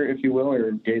feature, if you will,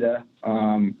 or data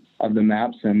of the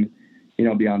maps. And, you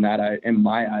know, beyond that, in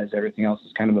my eyes, everything else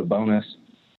is kind of a bonus.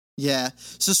 Yeah.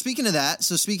 So speaking of that,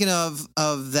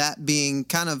 of that being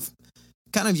kind of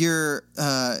your,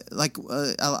 I like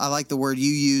the word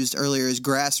you used earlier is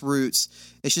grassroots.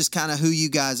 It's just kind of who you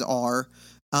guys are.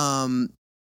 And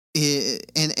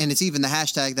it's even the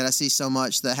hashtag that I see so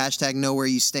much, the hashtag know where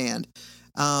you stand.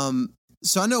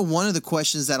 So I know one of the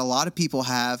questions that a lot of people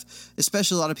have,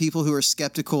 especially a lot of people who are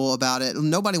skeptical about it,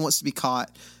 nobody wants to be caught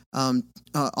on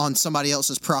somebody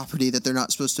else's property that they're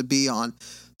not supposed to be on.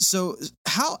 So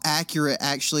how accurate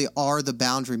actually are the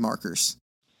boundary markers?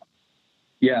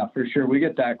 Yeah, for sure. We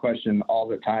get that question all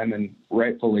the time, and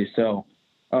rightfully so.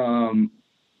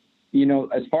 You know,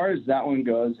 as far as that one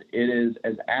goes, it is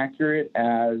as accurate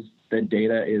as the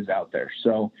data is out there.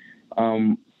 So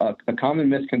a common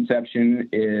misconception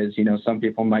is, you know, some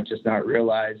people might just not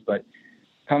realize, but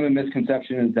common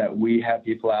misconception is that we have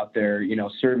people out there, you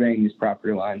know, surveying these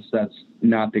property lines. That's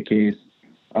not the case.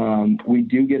 We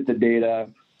do get the data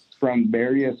from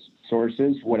various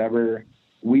sources. Whatever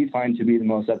we find to be the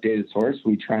most updated source,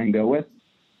 we try and go with.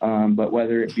 But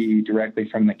whether it be directly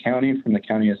from the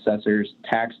county assessors,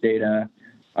 tax data,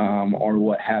 or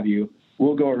what have you,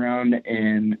 we'll go around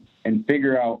and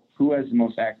figure out who has the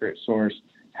most accurate source,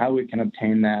 how we can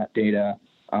obtain that data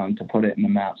to put it in the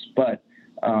maps. But,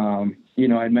 you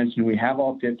know, I mentioned we have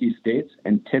all 50 states,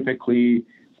 and typically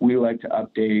we like to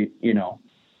update, you know,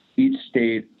 each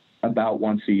state about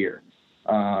once a year.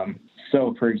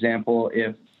 So, for example,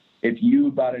 if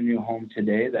you bought a new home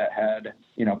today that had,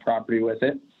 you know, property with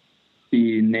it,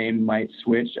 the name might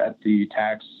switch at the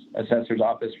tax assessor's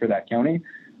office for that county.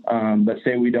 But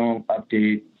say we don't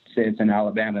update, say it's in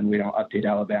Alabama, and we don't update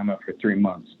Alabama for 3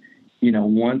 months. You know,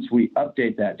 once we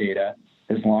update that data,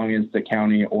 as long as the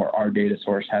county or our data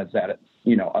source has that,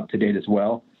 you know, up to date as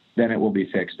well, then it will be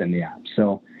fixed in the app.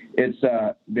 So it's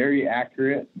very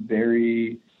accurate,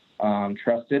 very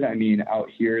trusted. I mean, out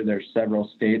here, there's several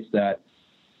states that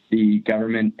the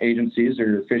government agencies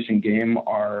or Fish and Game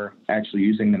are actually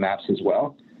using the maps as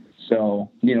well. So,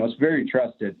 you know, it's very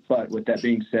trusted. But with that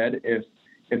being said, if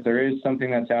there is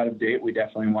something that's out of date, we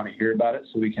definitely want to hear about it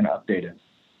so we can update it.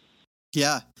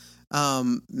 Yeah.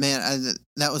 Man,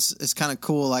 it's kind of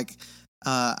cool. Like,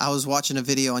 I was watching a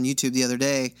video on YouTube the other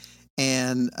day,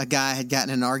 and a guy had gotten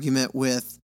in an argument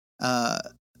with,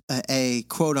 a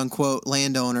quote unquote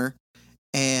landowner,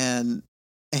 and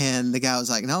the guy was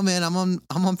like, "No, man, I'm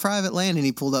on private land." And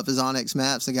he pulled up his Onyx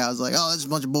maps. The guy was like, "Oh, that's a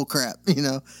bunch of bull crap," you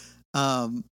know?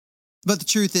 But the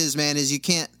truth is, man, is you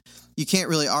can't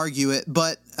really argue it.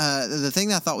 But, the thing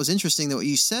that I thought was interesting that what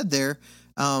you said there,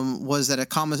 was that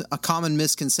a common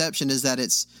misconception is that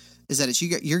it's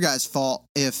your guys' fault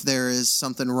if there is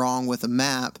something wrong with a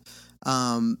map.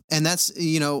 And that's,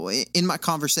 you know, in my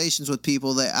conversations with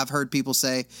people that I've heard people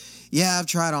say, yeah, I've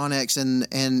tried Onyx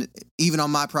and even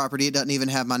on my property, it doesn't even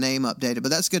have my name updated. But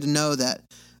that's good to know that,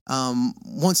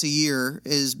 once a year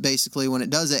is basically when it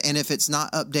does it. And if it's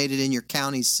not updated in your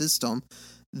county's system,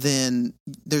 then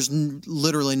there's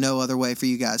literally no other way for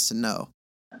you guys to know.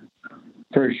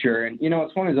 For sure. And, you know,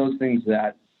 it's one of those things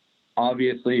that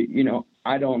obviously, you know,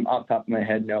 I don't off the top of my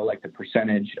head know like the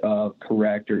percentage of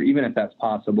correct or even if that's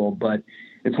possible, but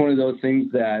it's one of those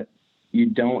things that you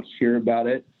don't hear about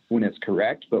it when it's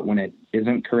correct, but when it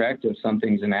isn't correct, if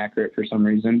something's inaccurate for some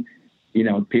reason, you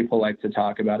know, people like to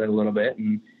talk about it a little bit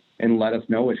and let us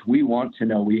know, which we want to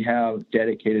know. We have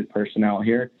dedicated personnel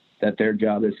here that their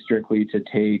job is strictly to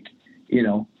take,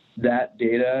 that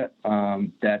data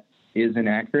that is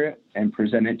inaccurate and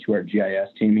present it to our GIS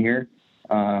team here,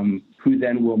 who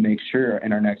then will make sure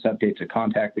in our next update to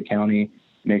contact the county,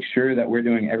 make sure that we're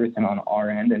doing everything on our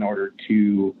end in order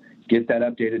to get that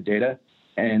updated data.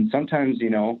 And sometimes,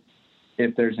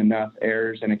 if there's enough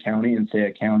errors in a county and say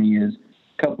a county is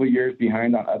a couple of years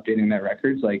behind on updating their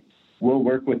records, like we'll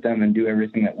work with them and do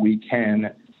everything that we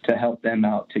can to help them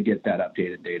out to get that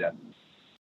updated data.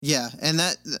 Yeah. And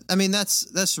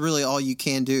that's really all you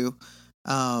can do.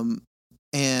 And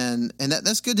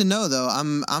that's good to know though.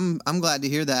 I'm glad to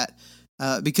hear that.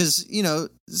 Because,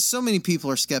 so many people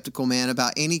are skeptical, man,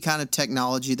 about any kind of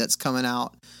technology that's coming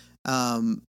out.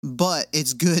 But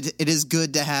it's good. It is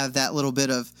good to have that little bit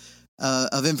of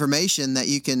information that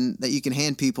you can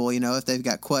hand people, if they've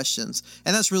got questions.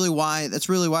 And that's really why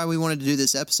we wanted to do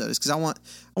this episode, is because I want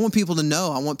people to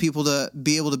know. I want people to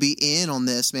be able to be in on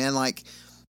this, man. Like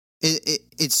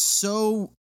it's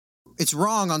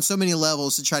wrong on so many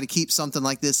levels to try to keep something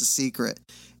like this a secret.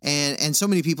 And so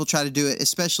many people try to do it,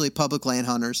 especially public land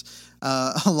hunters.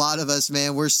 A lot of us,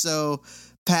 man, we're so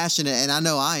passionate, and I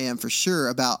know I am for sure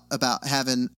about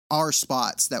having our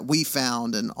spots that we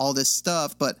found and all this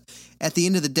stuff. But at the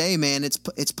end of the day, man, it's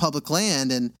public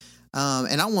land, and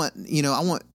I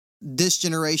want this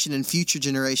generation and future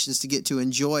generations to get to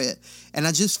enjoy it. And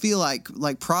I just feel like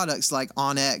products like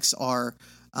onX are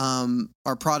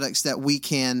products that we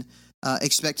can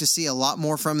expect to see a lot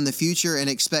more from in the future, and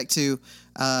expect to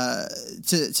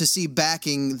see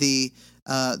backing the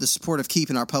support of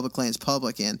keeping our public lands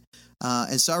public. And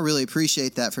so I really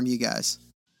appreciate that from you guys.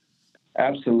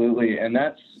 Absolutely. And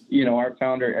that's, our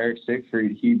founder, Eric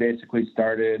Siegfried, he basically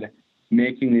started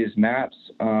making these maps,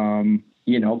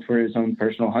 for his own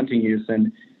personal hunting use.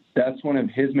 And that's one of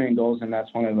his main goals. And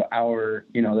that's one of our,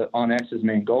 the onX's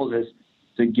main goals is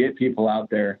to get people out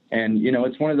there. And,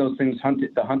 it's one of those things,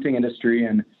 the hunting industry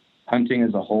and hunting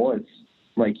as a whole, it's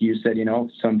like you said,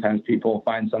 sometimes people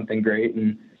find something great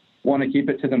and want to keep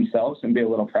it to themselves and be a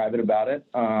little private about it.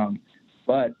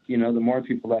 But, the more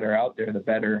people that are out there, the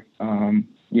better,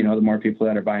 the more people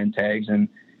that are buying tags and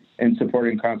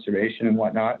supporting conservation and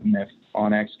whatnot. And if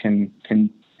onX can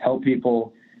help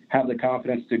people have the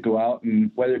confidence to go out,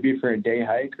 and whether it be for a day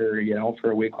hike or,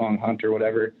 for a week-long hunt or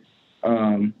whatever,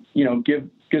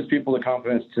 gives people the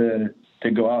confidence to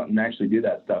go out and actually do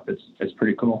that stuff. It's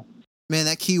pretty cool. Man,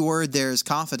 that key word there is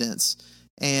confidence.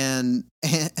 And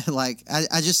like,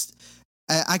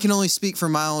 I can only speak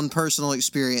from my own personal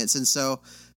experience. And so,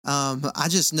 I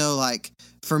just know, like,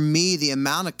 for me, the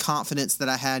amount of confidence that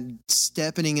I had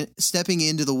stepping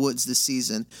into the woods this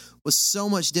season was so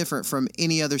much different from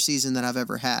any other season that I've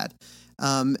ever had.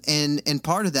 And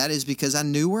part of that is because I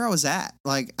knew where I was at.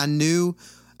 Like, I knew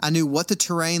what the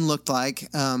terrain looked like,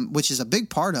 which is a big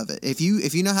part of it. If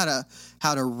you know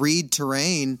how to read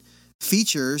terrain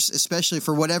features, especially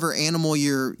for whatever animal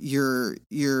you're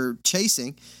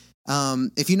chasing,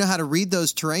 if you know how to read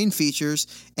those terrain features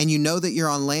and you know that you're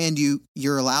on land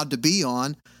you're allowed to be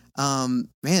on,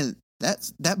 man,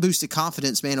 that boosted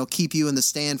confidence, man, will keep you in the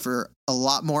stand for a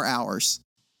lot more hours.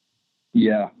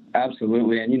 Yeah,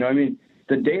 absolutely. And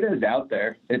the data is out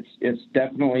there. It's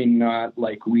definitely not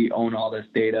like we own all this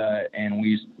data and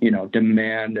we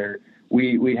demand, or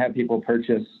we have people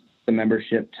purchase the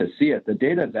membership to see it. The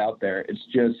data is out there. It's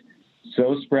just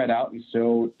so spread out and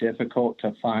so difficult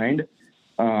to find.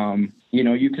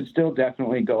 You could still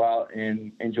definitely go out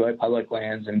and enjoy public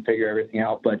lands and figure everything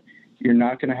out, but you're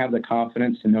not going to have the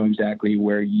confidence to know exactly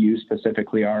where you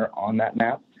specifically are on that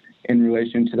map in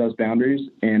relation to those boundaries.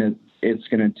 And it's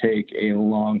going to take a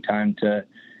long time to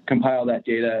compile that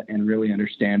data and really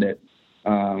understand it.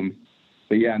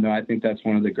 But yeah, no, I think that's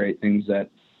one of the great things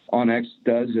that onX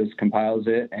does is compiles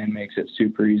it and makes it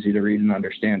super easy to read and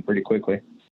understand pretty quickly.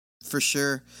 For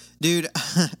sure. Dude,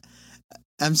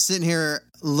 I'm sitting here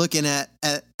looking at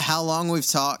how long we've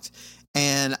talked,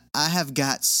 and I have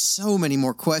got so many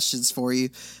more questions for you.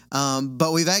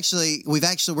 But we're going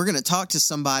to talk to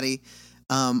somebody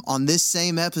on this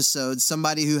same episode,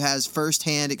 somebody who has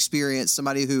firsthand experience,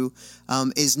 somebody who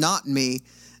is not me,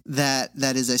 that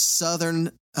is a Southern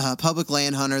public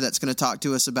land hunter that's going to talk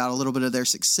to us about a little bit of their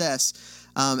success.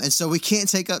 And so we can't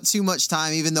take up too much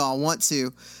time, even though I want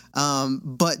to.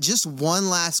 But just one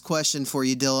last question for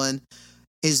you, Dylan.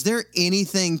 Is there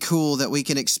anything cool that we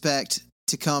can expect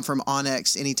to come from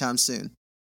onX anytime soon?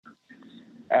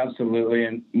 Absolutely.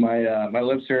 And my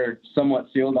lips are somewhat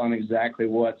sealed on exactly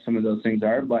what some of those things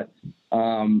are. But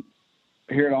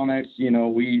here at onX,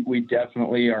 we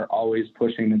definitely are always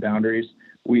pushing the boundaries.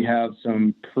 We have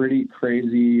some pretty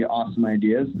crazy, awesome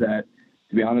ideas that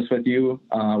to be honest with you.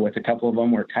 With a couple of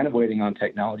them, we're kind of waiting on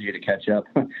technology to catch up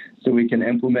so we can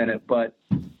implement it. But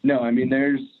no, I mean,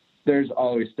 there's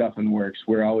always stuff in the works.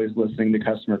 We're always listening to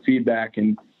customer feedback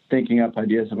and thinking up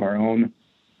ideas of our own,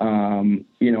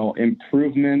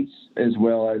 improvements as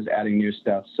well as adding new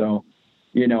stuff. So,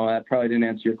 that probably didn't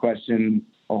answer your question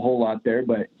a whole lot there,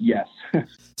 but yes.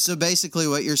 So basically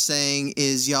what you're saying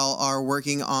is y'all are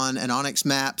working on an onX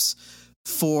Maps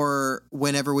for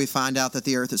whenever we find out that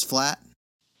the Earth is flat?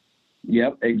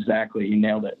 Yep, exactly. You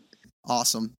nailed it.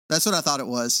 Awesome. That's what I thought it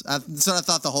was. That's what I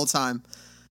thought the whole time.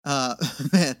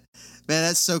 Man,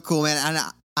 that's so cool, man. And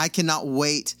I cannot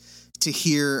wait to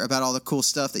hear about all the cool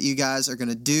stuff that you guys are going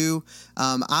to do.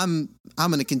 I'm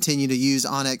going to continue to use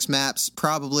onX Maps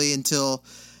probably until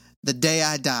the day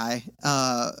I die,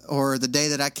 or the day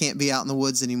that I can't be out in the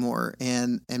woods anymore.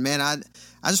 And man, I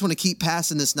just want to keep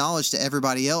passing this knowledge to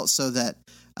everybody else so that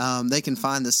they can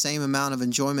find the same amount of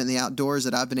enjoyment in the outdoors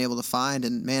that I've been able to find.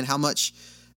 And man, how much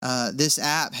this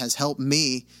app has helped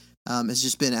me has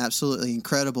just been absolutely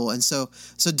incredible. And so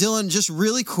Dylan, just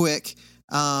really quick,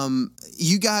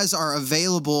 you guys are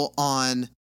available on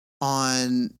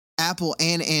Apple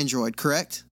and Android,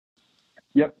 correct?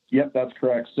 Yep, that's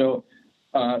correct. So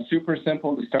super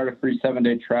simple to start a free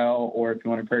 7-day trial, or if you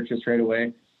want to purchase right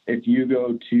away, if you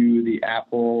go to the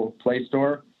Apple Play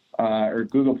Store or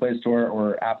Google Play Store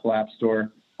or Apple App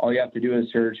Store, all you have to do is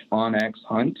search onX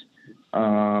Hunt,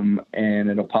 and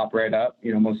it'll pop right up.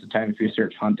 Most of the time, if you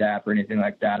search Hunt app or anything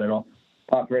like that, it'll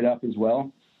pop right up as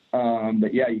well.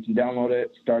 But yeah, you can download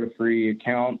it, start a free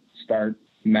account, start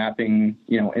mapping,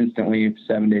 instantly,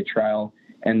 7-day trial.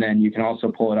 And then you can also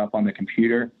pull it up on the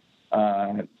computer,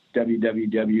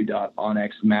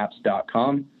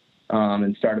 www.onxmaps.com,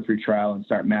 and start a free trial and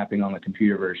start mapping on the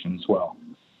computer version as well.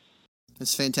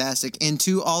 That's fantastic. And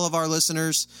to all of our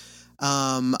listeners,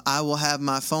 I will have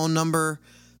my phone number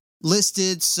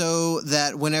listed so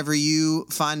that whenever you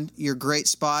find your great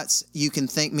spots, you can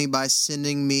thank me by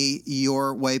sending me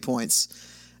your waypoints.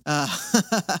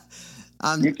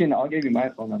 I'll give you my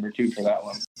phone number too for that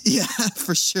one. Yeah,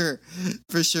 for sure.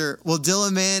 Well,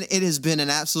 Dylan, man, it has been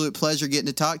an absolute pleasure getting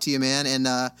to talk to you, man. And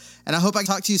I hope I can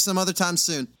talk to you some other time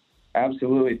soon.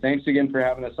 Absolutely. Thanks again for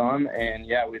having us on. And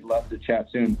yeah, we'd love to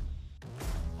chat soon.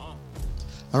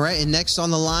 All right. And next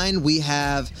on the line, we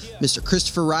have Mr.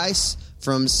 Christopher Rice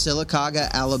from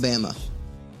Sylacauga, Alabama.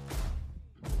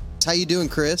 How you doing,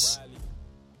 Chris?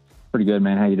 Pretty good,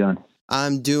 man. How you doing?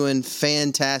 I'm doing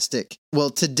fantastic.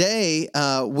 Well, today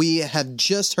we have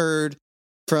just heard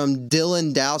from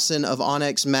Dylan Dowson of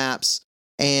onX Maps,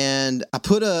 and I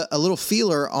put a little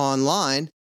feeler online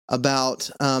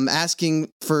about asking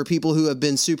for people who have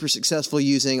been super successful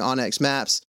using onX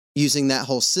Maps, using that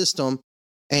whole system,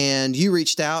 and you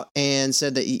reached out and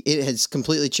said that it has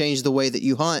completely changed the way that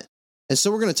you hunt. And so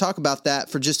we're going to talk about that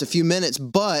for just a few minutes.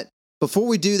 But before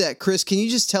we do that, Chris, can you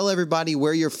just tell everybody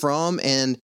where you're from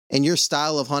and your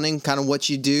style of hunting, kind of what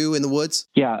you do in the woods?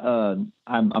 Yeah,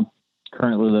 I'm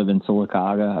currently live in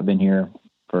Sylacauga. I've been here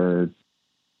for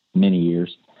many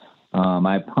years.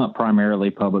 I hunt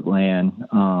primarily public land.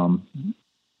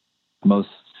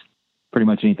 Pretty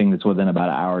much anything that's within about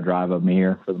an hour drive of me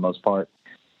here for the most part.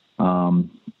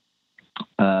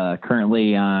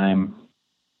 Currently I'm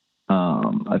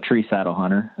a tree saddle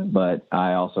hunter, but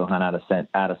I also hunt out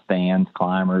of stands,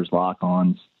 climbers,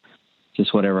 lock-ons,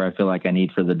 just whatever I feel like I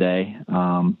need for the day.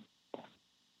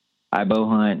 I bow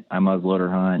hunt, I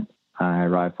muzzleloader hunt, I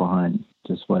rifle hunt,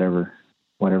 just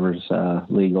whatever's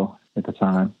legal at the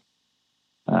time.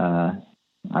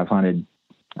 I've hunted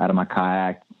out of my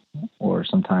kayak or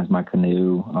sometimes my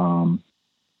canoe.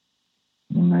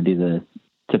 And I do the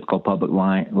typical public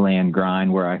land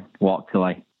grind where I walk till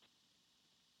I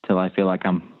feel like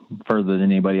I'm further than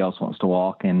anybody else wants to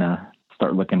walk, and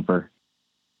start looking for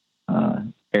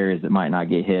areas that might not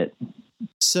get hit.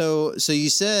 So you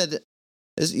said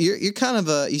you're kind of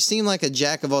you seem like a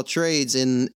jack of all trades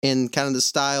in kind of the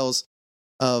styles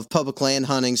of public land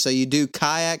hunting. So you do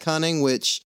kayak hunting,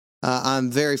 which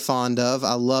I'm very fond of.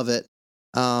 I love it.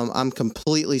 I'm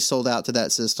completely sold out to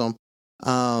that system.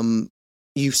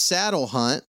 You saddle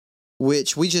hunt,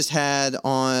 which we just had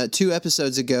on 2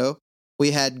 episodes ago.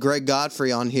 We had Greg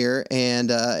Godfrey on here, and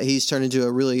he's turned into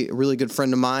a really, really good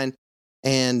friend of mine.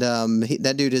 And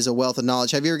that dude is a wealth of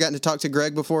knowledge. Have you ever gotten to talk to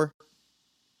Greg before?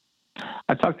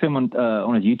 I've talked to him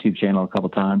on his YouTube channel a couple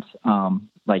times,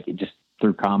 like just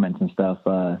through comments and stuff.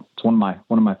 It's one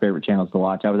of my favorite channels to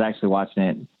watch. I was actually watching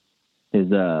it,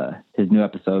 his new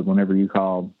episode whenever you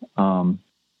called. Yeah,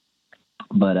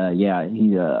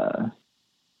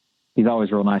 he's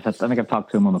always real nice. I think I've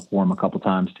talked to him on the forum a couple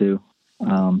times too.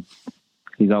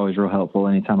 he's always real helpful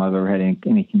anytime I've ever had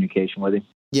any communication with him.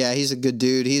 Yeah, he's a good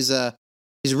dude. He's a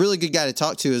really good guy to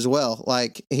talk to as well.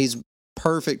 Like, he's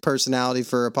perfect personality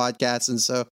for a podcast. And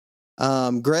so,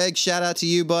 Greg, shout out to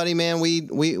you, buddy, man.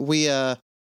 We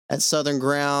at Southern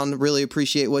Ground really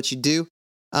appreciate what you do.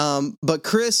 But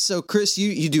Chris,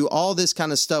 you do all this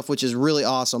kind of stuff, which is really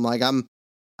awesome. Like, I'm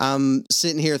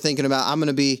sitting here thinking about, I'm going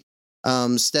to be,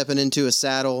 stepping into a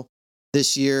saddle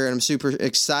this year, and I'm super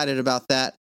excited about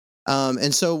that.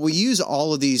 And so we use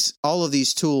all of these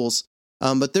tools.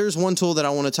 But there's one tool that I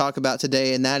want to talk about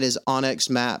today, and that is onX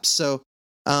Maps. So,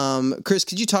 Chris,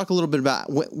 could you talk a little bit about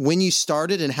when you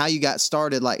started and how you got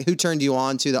started? Like, who turned you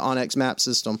on to the onX Map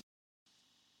system?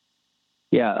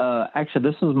 Yeah,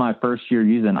 actually, this was my first year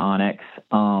using onX.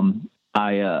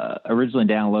 I originally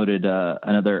downloaded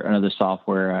another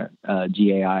software,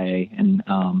 GAIA, and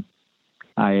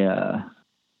I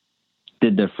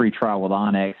did the free trial with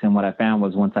onX. And what I found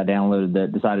was once I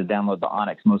decided to download the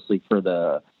onX mostly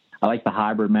I like the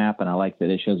hybrid map, and I like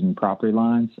that it shows me property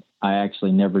lines. I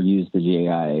actually never used the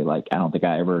GAIA. Like, I don't think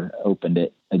I ever opened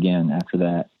it again after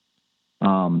that.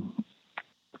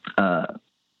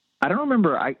 I don't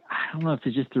remember. I don't know if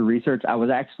it's just through research. I was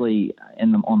actually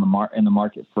in the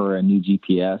market for a new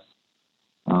GPS.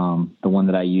 The one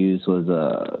that I used was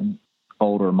a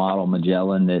older model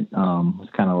Magellan that was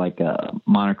kind of like a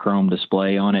monochrome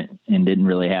display on it and didn't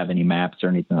really have any maps or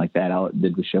anything like that. All it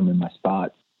did was show me my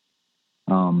spots.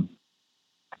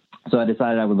 So I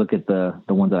decided I would look at the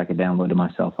ones that I could download to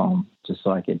my cell phone, just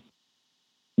so I could,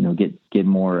 get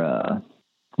more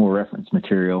reference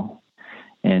material.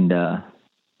 And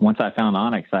once I found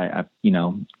onX,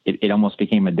 it almost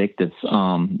became addictive.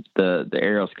 The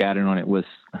aerial scouting on it was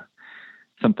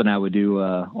something I would do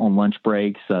on lunch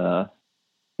breaks,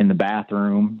 in the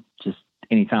bathroom. Just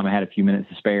anytime I had a few minutes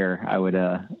to spare, I would.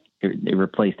 It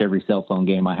replaced every cell phone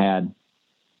game I had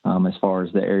as far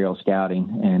as the aerial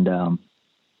scouting, and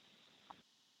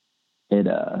it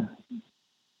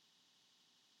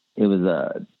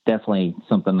was definitely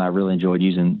something I really enjoyed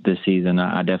using this season.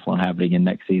 I definitely have it again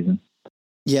next season.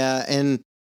 Yeah, and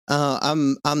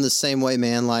I'm the same way,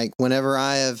 man. Like, whenever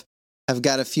I've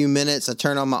got a few minutes, I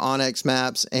turn on my onX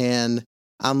Maps and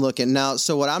I'm looking. Now,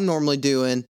 so what I'm normally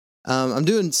doing, I'm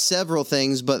doing several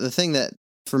things, but the thing that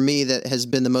for me that has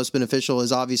been the most beneficial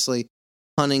is obviously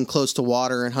hunting close to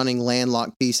water and hunting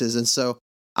landlocked pieces. And so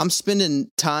I'm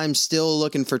spending time still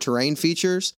looking for terrain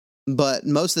features, but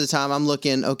most of the time I'm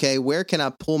looking, okay, where can I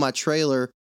pull my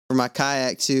trailer for my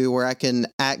kayak to where I can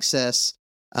access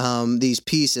these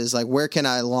pieces? Like, where can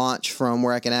I launch from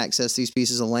where I can access these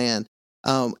pieces of land?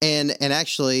 And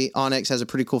actually onX has a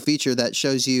pretty cool feature that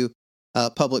shows you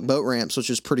public boat ramps, which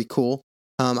is pretty cool.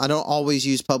 I don't always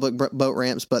use public boat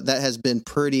ramps, but that has been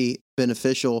pretty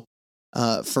beneficial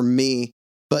for me.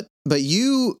 But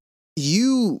you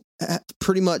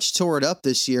pretty much tore it up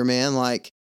this year, man. Like,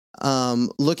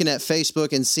 looking at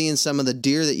Facebook and seeing some of the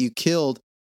deer that you killed,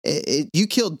 you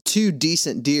killed 2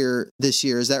 decent deer this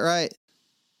year. Is that right?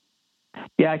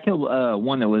 Yeah, I killed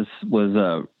one that was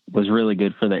really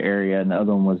good for the area, and the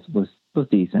other one was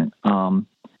decent. Also,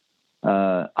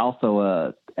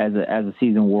 as the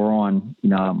season wore on,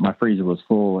 my freezer was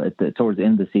full. Towards the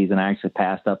end of the season, I actually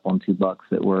passed up on 2 bucks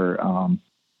that were,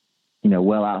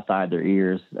 well outside their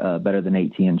ears, better than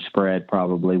 18-inch spread,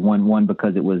 probably. One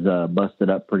because it was busted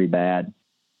up pretty bad,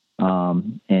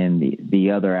 and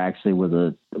the other actually was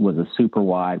a super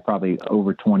wide, probably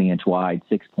over 20-inch wide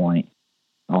 6-point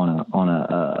on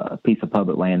a piece of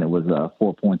public land that was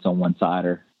 4 points on one side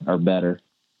or better.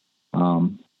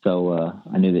 So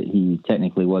I knew that he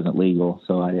technically wasn't legal,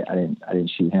 so I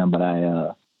didn't shoot him.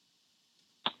 But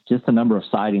just the number of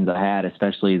sightings I had,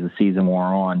 especially as the season wore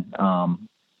on,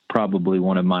 probably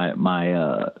one of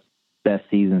my best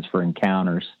seasons for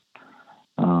encounters.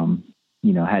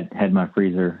 Had my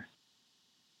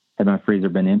freezer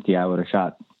been empty, I would have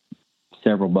shot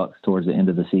several bucks towards the end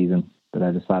of the season that I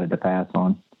decided to pass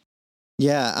on.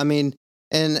 Yeah, I mean,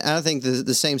 and I think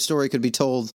the same story could be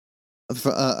told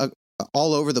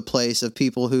all over the place of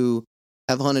people who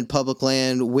have hunted public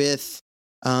land with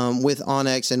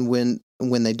onX and when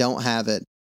they don't have it.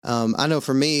 I know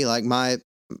for me, like my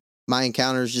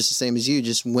encounters, just the same as you,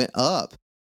 just went up.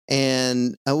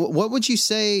 And what would you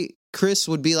say, Chris,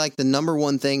 would be like the number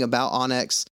one thing about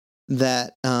onX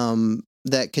that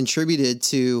contributed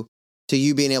to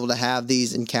you being able to have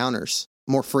these encounters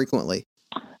more frequently?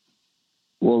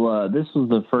 Well, this was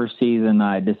the first season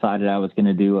I decided I was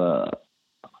going to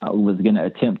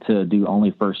attempt to do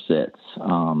only first sits.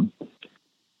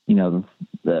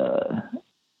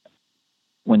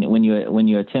 When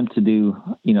you attempt to do,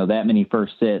 that many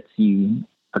first sits, you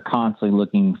are constantly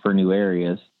looking for new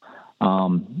areas.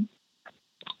 onX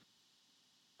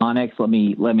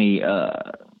let me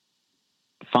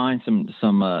find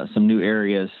some new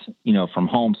areas, from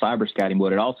home cyber scouting.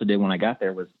 What it also did when I got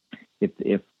there was,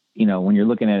 if when you're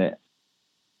looking at it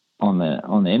on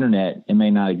the internet, it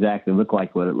may not exactly look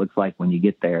like what it looks like when you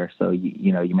get there. So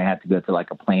you may have to go to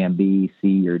like a plan B,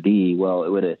 C, or D. Well, it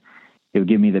would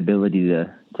give me the ability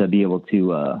to be able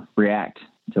to react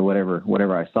to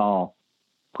whatever I saw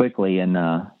quickly. And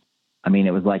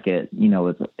it was like I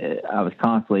was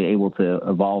constantly able to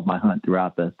evolve my hunt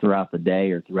throughout the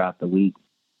day or throughout the week,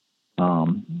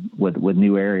 with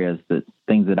new areas,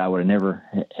 things that I would have never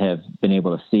have been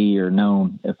able to see or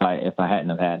known if I hadn't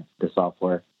have had the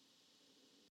software.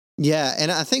 Yeah,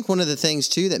 and I think one of the things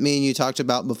too that me and you talked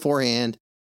about beforehand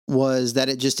was that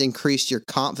it just increased your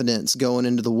confidence going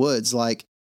into the woods. Like,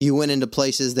 you went into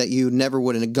places that you never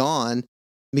would have gone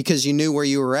because you knew where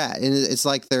you were at. And it's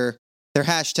like their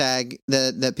hashtag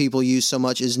that people use so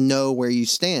much is know where you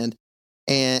stand.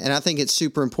 And I think it's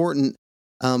super important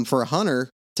for a hunter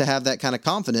to have that kind of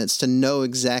confidence, to know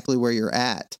exactly where you're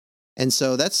at. And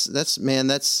so that's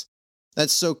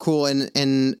so cool.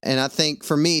 And I think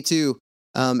for me too,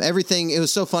 everything, it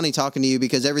was so funny talking to you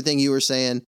because everything you were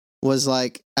saying was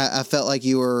like, I felt like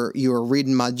you were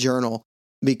reading my journal,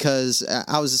 because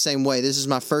I was the same way. This is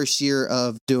my first year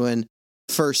of doing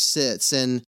first sits.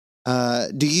 And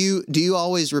do you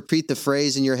always repeat the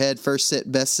phrase in your head, first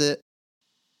sit, best sit?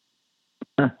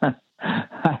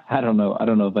 I don't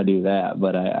know if I do that,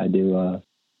 but I do,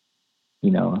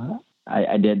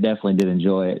 I definitely did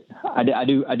enjoy it. I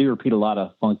do repeat a lot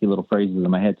of funky little phrases in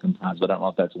my head sometimes, but I don't know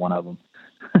if that's one of them.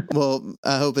 Well,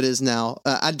 I hope it is now.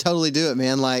 I'd totally do it,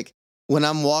 man. Like, when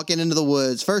I'm walking into the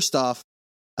woods, first off,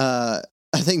 I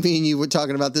think me and you were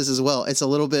talking about this as well. It's a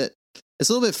little bit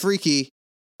freaky,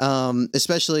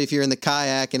 especially if you're in the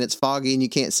kayak and it's foggy and you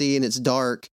can't see and it's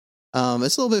dark.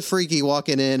 It's a little bit freaky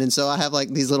walking in. And so I have like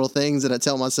these little things that I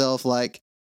tell myself, like,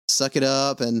 suck it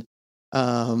up. And,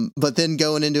 but then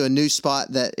going into a new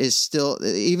spot that is still,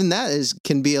 even that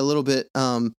can be a little bit,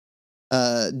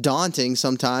 daunting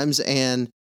sometimes. And,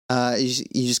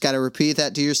 you just got to repeat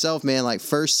that to yourself, man. Like,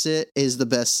 first sit is the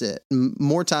best sit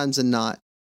more times than not.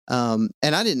 And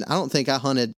I don't think I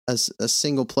hunted a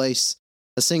single place,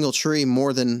 a single tree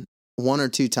more than one or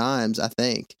two times, I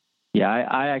think. Yeah,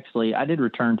 I did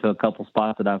return to a couple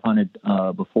spots that I've hunted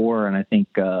before, and I think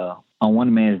on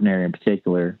one managed area in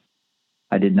particular,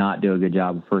 I did not do a good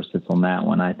job of first sits on that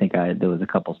one. I think there was a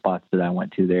couple spots that I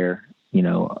went to there,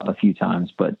 a few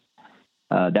times, but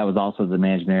that was also the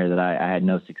managed area that I had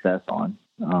no success on,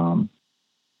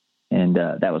 and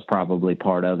that was probably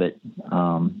part of it.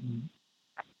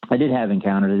 I did have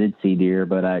encounters. I did see deer,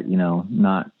 but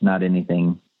not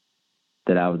anything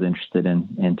that I was interested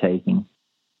in taking.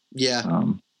 Yeah.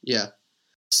 Yeah.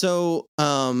 So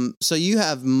you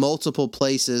have multiple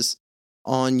places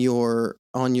on your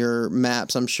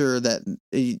maps. I'm sure that,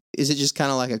 is it just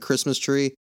kind of like a Christmas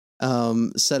tree,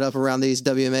 set up around these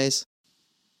WMAs?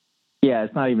 Yeah,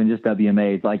 it's not even just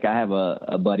WMAs. Like, I have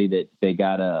a buddy that they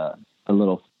got a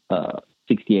little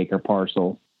 60-acre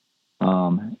parcel.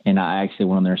 And I actually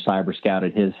went on there, cyber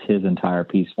scouted his entire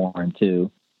piece for him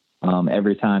too.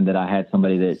 Every time that I had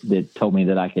somebody that told me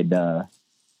that I could, that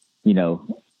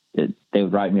they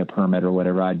would write me a permit or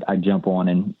whatever, I'd jump on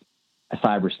and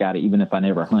cyber scout it, even if I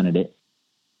never hunted it,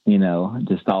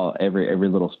 just all every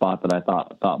little spot that I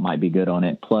thought might be good on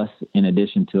it. Plus, in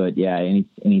addition to it, yeah,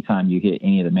 anytime you hit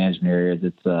any of the management areas,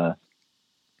 it's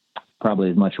probably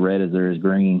as much red as there is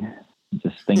green.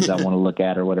 Just things I want to look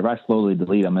at or whatever. I slowly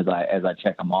delete them as I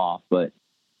check them off. But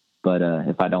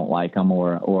if I don't like them,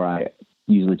 or I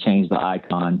usually change the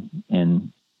icon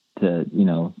and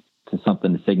to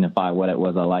something to signify what it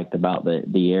was I liked about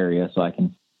the area, so I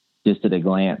can just at a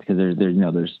glance, because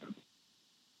there's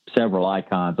several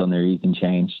icons on there you can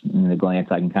change. In the glance,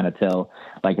 I can kind of tell.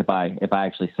 Like, if I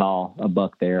actually saw a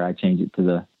buck there, I change it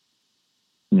to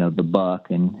the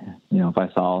buck, and if I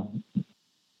saw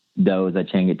does, I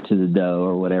change it to the doe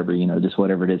or whatever, just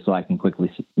whatever it is, so I can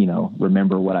quickly,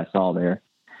 remember what I saw there.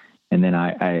 And then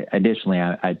I additionally,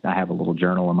 I have a little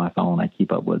journal on my phone I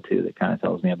keep up with too, that kind of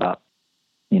tells me about,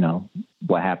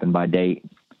 what happened by date.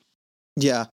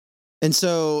 Yeah. And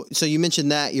so you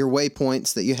mentioned that your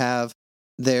waypoints that you have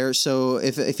there. So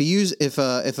if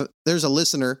there's a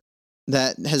listener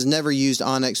that has never used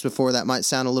onX before, that might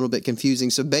sound a little bit confusing.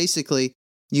 So basically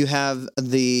you have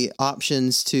the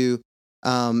options to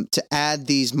add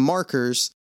these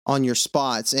markers on your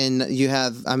spots, and you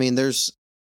have, there's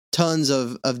tons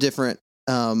of different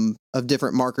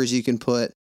markers you can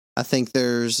put. I think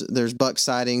there's buck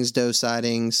sightings, doe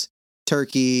sightings,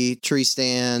 turkey, tree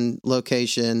stand,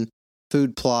 location,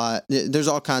 food plot. There's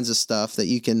all kinds of stuff that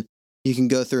you can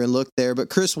go through and look there. But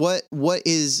Chris, what would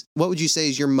you say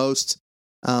is your most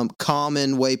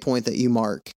common waypoint that you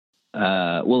mark?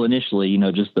 Well, initially,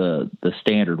 just the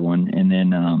standard one, and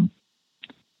then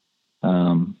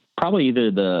probably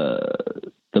either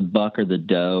the buck or the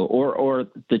doe, or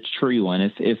the tree one.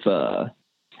 If I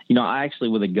actually,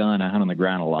 with a gun, I hunt on the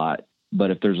ground a lot. But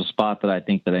if there's a spot that I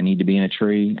think that I need to be in a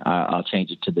tree, I'll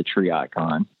change it to the tree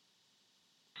icon,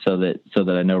 so that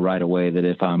I know right away that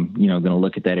if I'm going to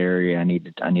look at that area, I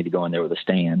need to go in there with a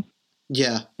stand.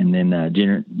 Yeah. And then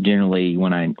generally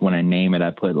when I name it,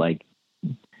 I put like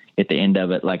at the end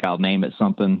of it, like I'll name it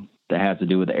something that has to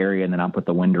do with the area, and then I'll put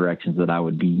the wind directions that I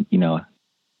would be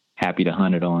happy to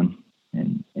hunt it on,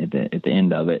 and at the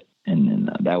end of it, and then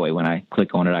that way when I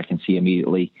click on it, I can see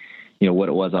immediately what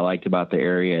it was I liked about the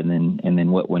area, and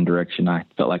then what wind direction I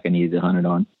felt like I needed to hunt it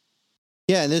on.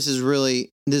 Yeah, and this is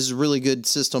really good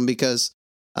system, because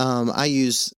I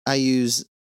use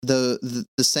the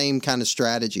same kind of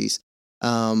strategies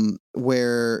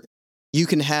where you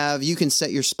can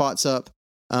set your spots up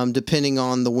depending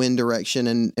on the wind direction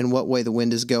and what way the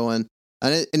wind is going,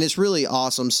 and it's really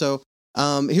awesome. So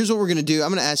here's what we're going to do. I'm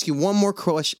going to ask you one more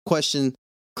question,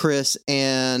 Chris,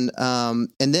 and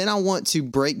then I want to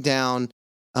break down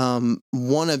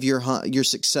one of your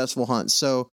successful hunts.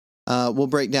 So we'll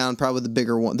break down probably the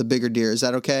bigger deer. Is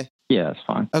that okay? Yeah, that's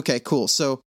fine. Okay, cool.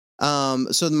 So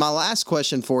my last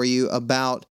question for you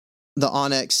about the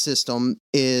onX system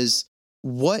is,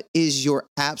 what is your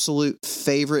absolute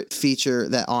favorite feature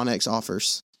that onX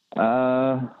offers?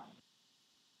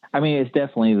 I mean, it's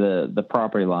definitely the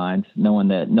property lines, knowing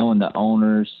the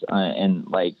owners and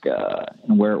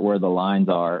where the lines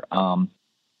are.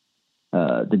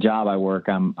 The job I work,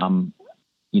 I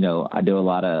do a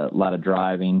lot of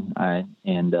driving. I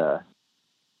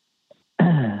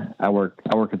work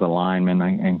as a lineman.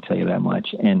 I can tell you that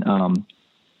much. And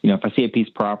if I see a piece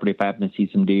of property, if I happen to see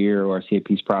some deer, or I see a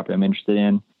piece of property I'm interested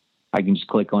in, I can just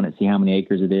click on it, see how many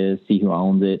acres it is, see who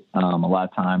owns it. A lot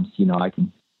of times, I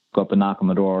can go up and knock on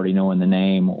the door already knowing the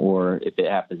name, or if it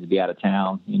happens to be out of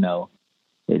town,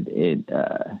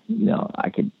 I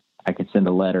could send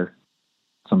a letter.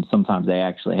 Sometimes they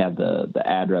actually have the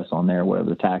address on there, whatever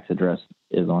the tax address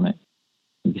is on it.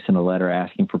 You can send a letter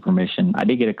asking for permission. I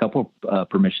did get a couple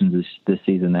permissions this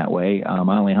season that way. I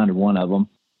only hunted one of them.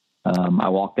 I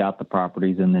walked out the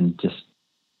properties, and then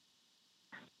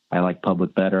I like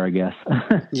public better, I guess.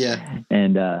 Yeah.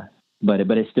 And but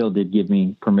it still did give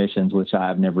me permissions, which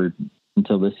I've never,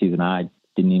 until this season, I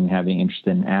didn't even have any interest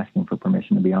in asking for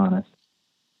permission, to be honest.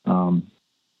 So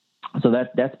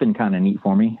that's been kind of neat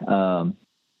for me.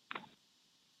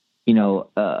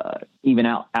 Even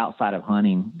outside of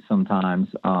hunting, sometimes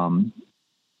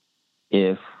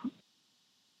if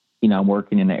I'm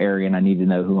working in an area and I need to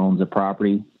know who owns the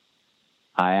property,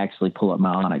 I actually pull up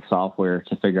my onX software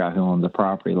to figure out who owns the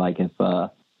property. Like if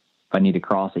I need to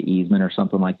cross an easement or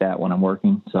something like that when I'm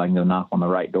working, so I can go knock on the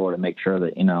right door to make sure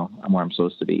that I'm where I'm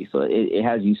supposed to be. So it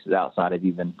has uses outside of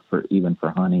even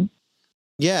for hunting.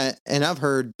 Yeah, and I've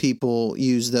heard people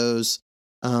use those.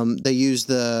 They use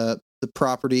the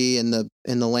property and the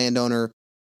landowner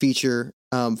feature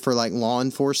for like law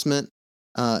enforcement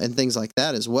and things like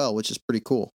that as well, which is pretty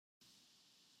cool.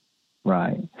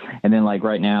 Right. And then like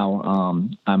right now,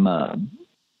 I'm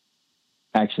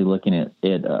actually looking at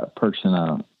purchasing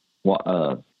a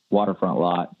waterfront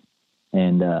lot.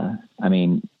 And I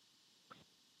mean,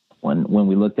 when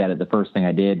we looked at it, the first thing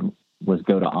I did was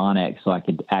go to onX so I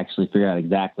could actually figure out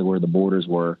exactly where the borders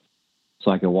were,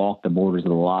 so I could walk the borders of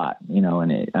the lot,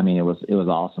 and it was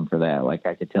awesome for that. Like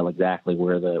I could tell exactly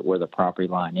where the property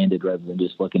line ended, rather than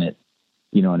just looking at,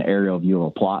 an aerial view of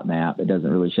a plot map. It doesn't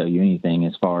really show you anything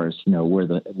as far as, where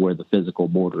the physical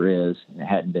border is. It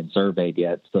hadn't been surveyed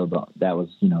yet. So that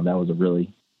was a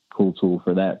really cool tool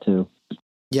for that too.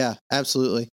 Yeah,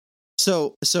 absolutely.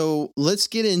 So let's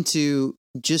get into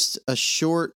just a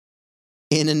short,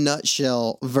 in a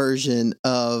nutshell, version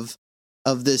of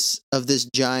this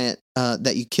giant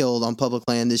that you killed on public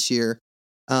land this year,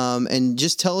 and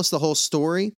just tell us the whole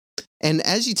story. And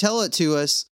as you tell it to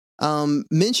us,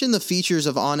 mention the features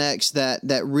of onX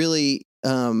that really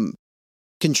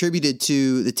contributed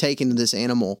to the taking of this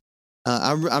animal.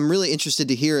 I'm really interested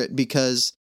to hear it,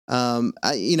 because I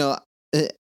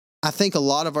think a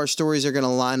lot of our stories are going to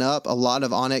line up. A lot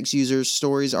of onX users'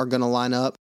 stories are going to line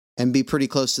up and be pretty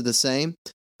close to the same.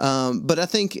 But I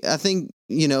think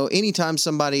anytime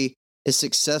somebody is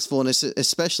successful, and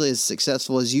especially as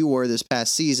successful as you were this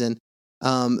past season,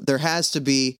 there has to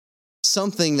be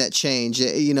something that changed.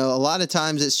 You know, a lot of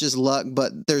times it's just luck,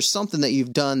 but there's something that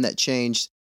you've done that changed.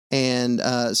 And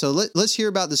so let's hear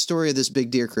about the story of this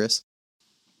big deer, Chris.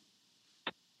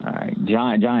 All right,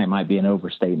 giant might be an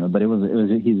overstatement, but he's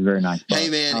a very nice buck. Hey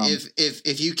man,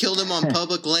 if you killed him on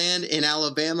public land in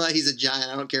Alabama, he's a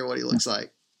giant. I don't care what he looks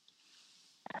like.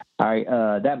 All right,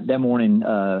 that morning,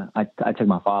 I took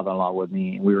my father-in-law with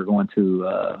me, and we were going to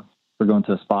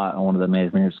a spot on one of the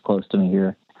Masoniers close to me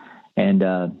here, and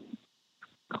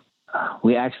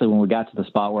we actually, when we got to the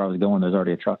spot where I was going, there's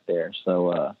already a truck there,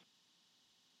 so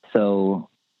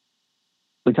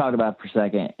we talked about it for a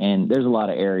second, and there's a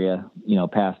lot of area, you know,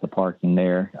 past the parking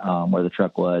there where the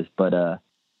truck was. But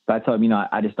I told him, you know,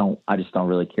 I just don't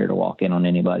really care to walk in on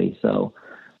anybody. So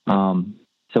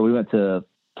we went to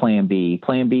Plan B.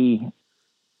 Plan B.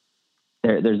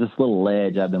 There's this little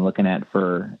ledge I've been looking at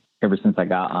for ever since I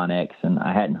got Onyx, and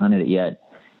I hadn't hunted it yet.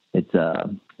 It's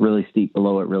really steep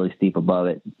below it, really steep above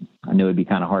it. I knew it'd be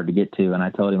kind of hard to get to, and I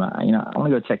told him, I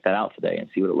want to go check that out today and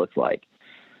see what it looks like.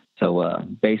 So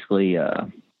basically,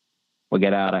 we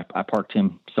got out. I parked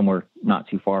him somewhere not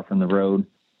too far from the road,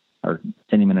 or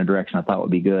sent him in a direction I thought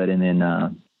would be good. And then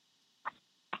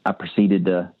I proceeded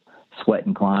to sweat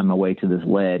and climb my way to this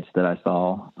ledge that I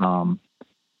saw.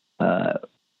 It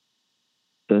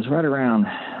was right around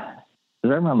the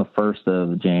 1st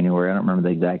of January. I don't remember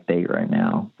the exact date right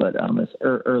now, but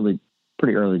it's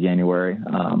pretty early January.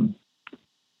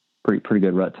 Pretty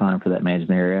good rut time for that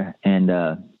management area.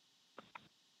 And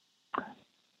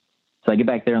so I get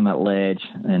back there on that ledge,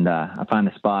 and I find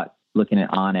a spot looking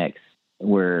at Onyx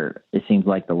where it seems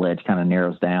like the ledge kind of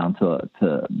narrows down to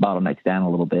bottlenecks down a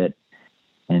little bit,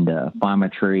 and find my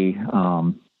tree.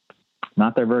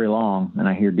 Not there very long, and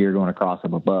I hear deer going across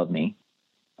up above me.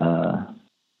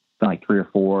 Like 3 or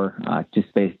 4. I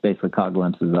just basically caught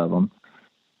glimpses of them.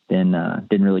 Then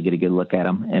didn't really get a good look at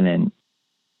them, and then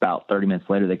about 30 minutes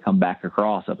later, they come back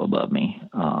across up above me.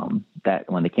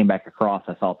 That when they came back across,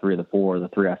 I saw 3 of the 4. The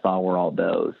 3 I saw were all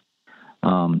does.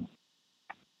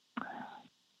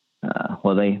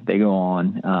 Well, they go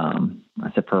on.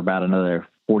 I said for about another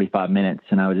 45 minutes,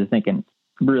 and I was just thinking,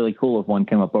 really cool if one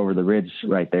came up over the ridge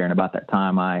right there. And about that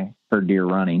time, I heard deer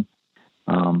running.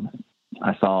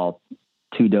 I saw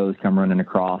 2 does come running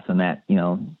across, and that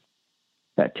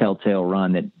telltale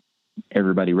run that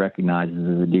everybody recognizes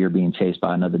as a deer being chased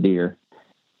by another deer.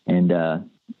 And as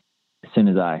soon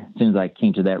as I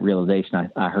came to that realization,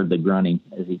 I heard the grunting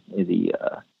as he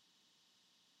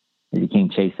came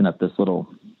chasing up this little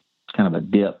kind of a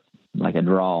dip, like a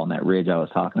draw on that ridge I was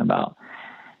talking about.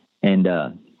 And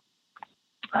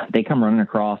they come running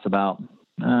across about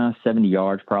 70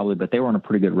 yards probably, but they were on a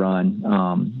pretty good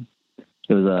run.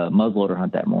 It was a muzzleloader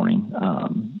hunt that morning.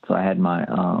 So I had I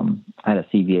had a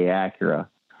CVA Acura,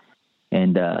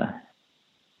 and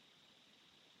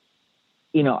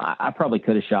I probably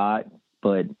could have shot,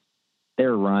 but they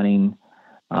were running.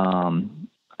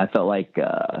 I felt like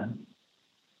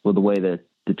with the way that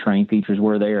the terrain features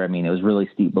were there, I mean, it was really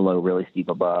steep below, really steep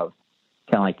above.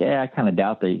 Kind of like, I kind of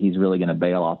doubt that he's really going to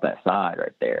bail off that side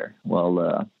right there.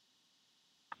 Well,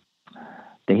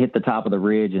 they hit the top of the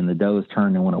ridge, and the does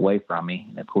turned and went away from me.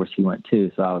 And of course, he went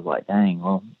too. So I was like, dang,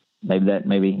 well, maybe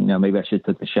I should have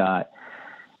took the shot.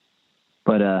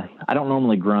 But I don't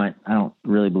normally grunt. I don't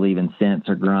really believe in scents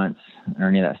or grunts or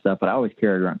any of that stuff, but I always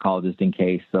carry a grunt call just in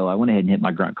case. So I went ahead and hit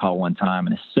my grunt call one time,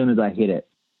 and as soon as I hit it,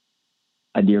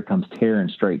 a deer comes tearing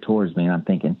straight towards me, and I'm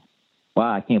thinking,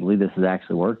 wow, I can't believe this is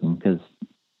actually working, because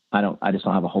I just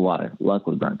don't have a whole lot of luck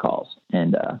with grunt calls.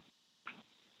 And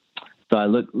so I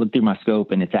look through my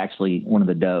scope, and it's actually one of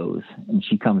the does, and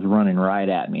she comes running right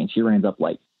at me, and she runs up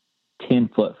like 10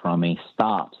 foot from me,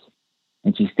 stops,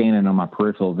 and she's standing on my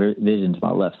peripheral vision to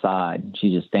my left side.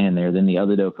 She's just standing there. Then the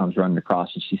other doe comes running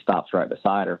across, and she stops right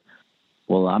beside her.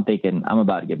 Well, I'm thinking I'm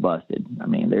about to get busted. I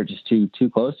mean, they're just too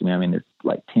close to me. I mean, they're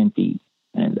like 10 feet.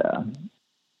 And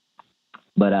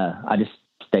but I just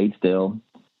stayed still.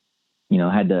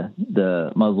 Had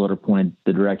the muzzleloader pointed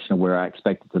the direction of where I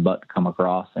expected the buck to come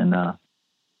across, and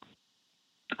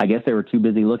I guess they were too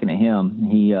busy looking at him.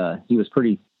 He was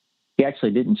pretty. He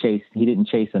actually didn't chase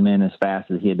them in as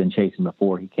fast as he had been chasing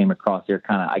before. He came across there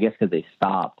kind of, I guess, because they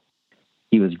stopped.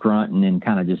 He was grunting and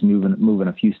kind of just moving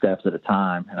a few steps at a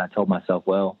time. And I told myself,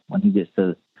 well, when he gets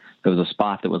to, there was a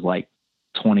spot that was like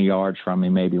 20 yards from me,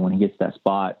 maybe. When he gets to that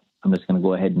spot, I'm just going to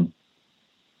go ahead and,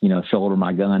 shoulder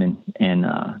my gun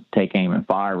and take aim and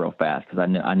fire real fast, because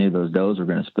I knew those does were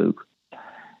going to spook.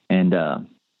 And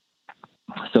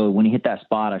so when he hit that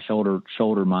spot, I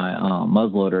shouldered my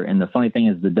muzzleloader. And the funny thing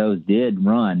is, the does did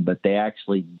run, but they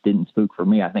actually didn't spook for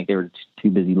me. I think they were too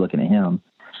busy looking at him.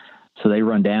 So they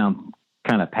run down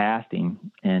kind of passed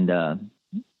him, and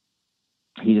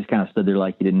he just kind of stood there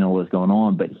like he didn't know what was going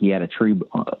on, but he had a tree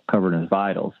covered in his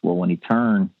vitals. Well, when he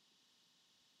turned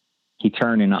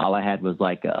and all I had was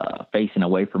like facing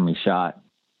away from me shot.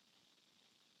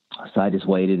 So I just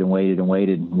waited and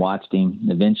watched him.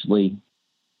 Eventually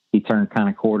he turned kind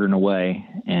of quartering away,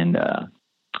 and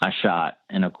I shot.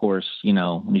 And of course, you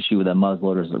know, when you shoot with a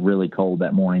muzzleloader, it's really cold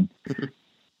that morning.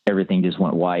 Everything just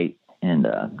went white. And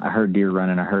I heard deer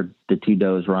running. I heard the 2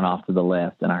 does run off to the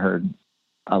left, and I heard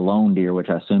a lone deer, which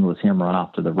I assumed was him, run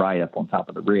off to the right up on top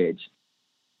of the ridge.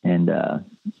 And I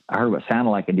heard what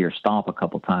sounded like a deer stomp a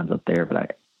couple times up there,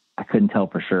 but I couldn't tell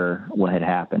for sure what had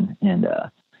happened. And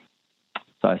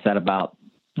so I sat probably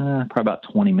about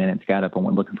 20 minutes, got up and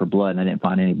went looking for blood, and I didn't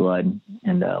find any blood.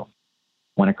 And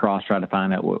went across, tried to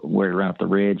find out where he ran up the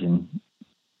ridge, and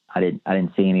I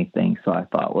didn't see anything. So I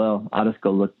thought, well, I'll just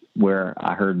go look where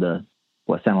I heard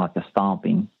what sounded like the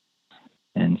stomping.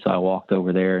 And so I walked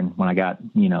over there, and when I got,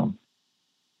 you know,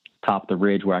 top of the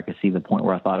ridge where I could see the point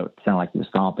where I thought it sounded like he was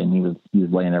stomping, he was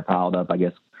laying there piled up. I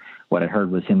guess what I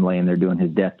heard was him laying there doing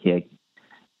his death kick.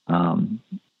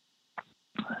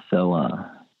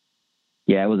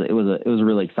 Yeah, it was a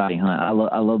really exciting hunt.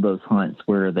 I love those hunts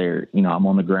where they're, you know, I'm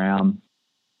on the ground.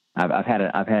 I've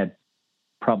had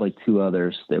probably 2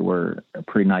 others that were a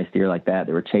pretty nice deer like that.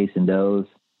 They were chasing does,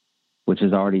 which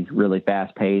is already really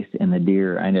fast paced. And the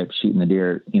deer, I ended up shooting the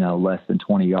deer, you know, less than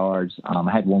 20 yards. I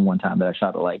had one time that I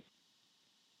shot at like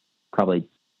probably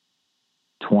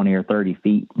 20 or 30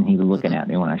 feet, and he was looking at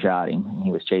me when I shot him, and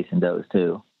he was chasing does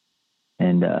too.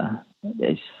 And,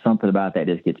 it's something about that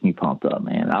just gets me pumped up,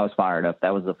 man. I was fired up.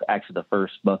 That was actually the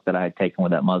first buck that I had taken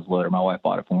with that muzzleloader. My wife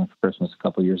bought it for me for Christmas a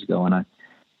couple of years ago, and I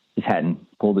just hadn't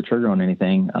pulled the trigger on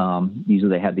anything. Usually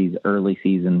they have these early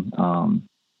season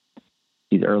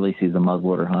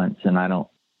muzzleloader hunts, and I don't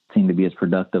seem to be as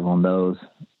productive on those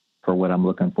for what I'm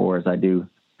looking for as I do.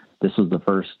 This was the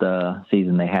first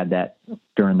season they had that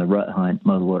during the rut hunt,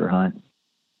 muzzleloader hunt.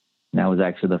 And that was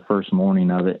actually the first morning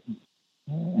of it.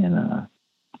 And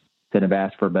couldn't have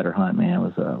asked for a better hunt, man. It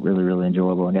was really, really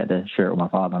enjoyable. I got to share it with my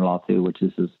father-in-law too, which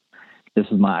this is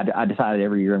my, I decided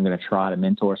every year I'm going to try to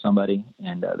mentor somebody.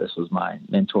 And this was my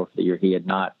mentor for the year.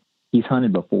 He's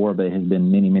hunted before, but it has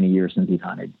been many, many years since he's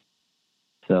hunted.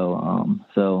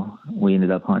 So we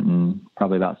ended up hunting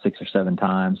probably about 6 or 7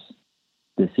 times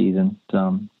this season.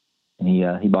 And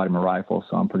he bought him a rifle.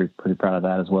 So I'm pretty proud of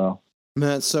that as well. Man,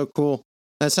 that's so cool.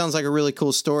 That sounds like a really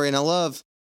cool story. And I love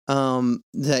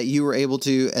that you were able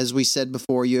to, as we said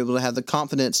before, you were able to have the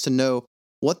confidence to know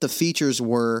what the features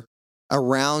were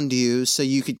around you, so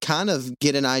you could kind of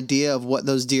get an idea of what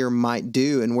those deer might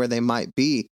do and where they might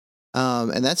be.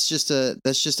 And that's just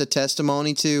a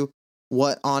testimony to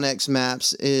what onX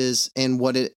Maps is and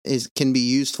what it can be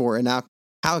used for, and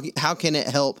how can it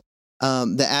help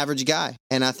the average guy.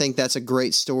 And I think that's a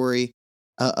great story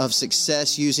of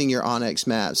success using your onX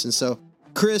Maps. And so,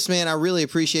 Chris, man, I really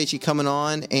appreciate you coming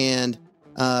on, and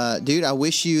dude, I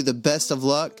wish you the best of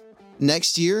luck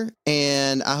next year,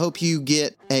 and I hope you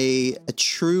get a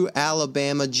true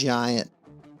Alabama giant.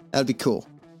 That'd be cool.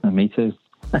 Me too.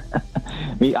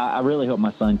 I really hope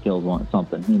my son kills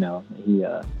something. You know,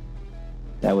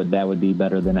 that would be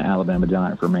better than an Alabama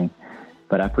giant for me.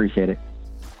 But I appreciate it.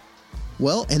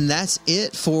 Well, and that's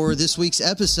it for this week's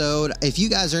episode. If you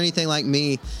guys are anything like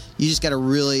me, you just got to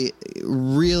really,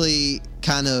 really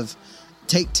kind of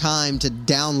take time to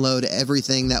download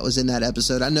everything that was in that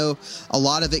episode. I know a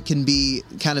lot of it can be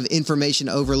kind of information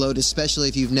overload, especially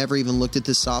if you've never even looked at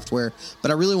this software.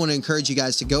 But I really want to encourage you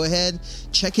guys to go ahead,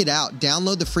 check it out,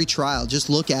 download the free trial, just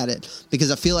look at it,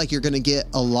 because I feel like you're going to get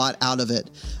a lot out of it.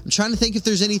 I'm trying to think if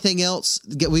there's anything else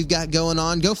we've got going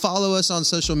on. Go follow us on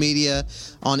social media.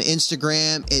 On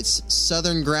Instagram, it's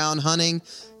Southern Ground Hunting,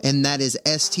 and that is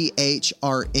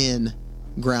STHRN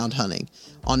Ground Hunting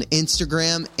on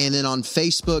Instagram. And then on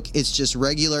Facebook, it's just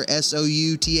regular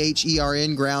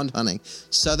SOUTHERN Ground Hunting,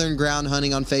 Southern Ground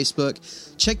Hunting on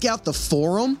Facebook. Check out the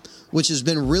forum, which has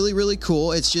been really, really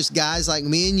cool. It's just guys like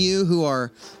me and you who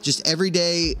are just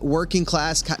everyday working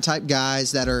class type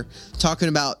guys that are talking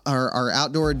about our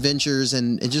outdoor adventures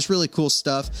and just really cool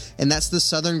stuff. And that's the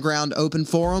Southern Ground Open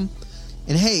Forum.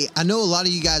 And hey, I know a lot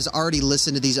of you guys already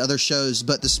listen to these other shows,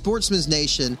 but the Sportsman's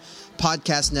Nation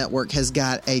Podcast Network has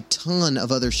got a ton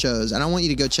of other shows, and I want you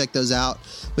to go check those out.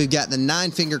 We've got the Nine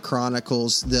Finger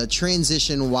Chronicles, the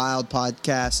Transition Wild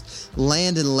Podcast,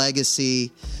 Land and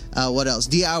Legacy, what else?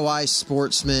 DIY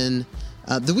Sportsman.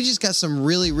 We just got some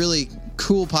really, really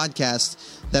cool podcasts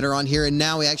that are on here. And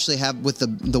now we actually have with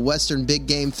the Western big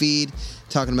game feed,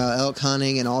 talking about elk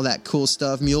hunting and all that cool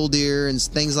stuff, mule deer and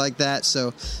things like that.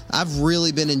 So I've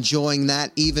really been enjoying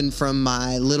that, even from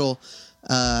my little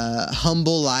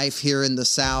humble life here in the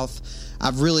South.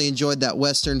 I've really enjoyed that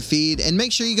Western feed. And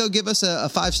make sure you go give us a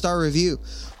 5-star review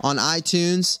on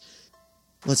iTunes.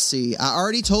 Let's see. I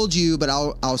already told you, but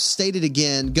I'll state it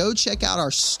again. Go check out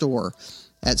our store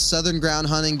at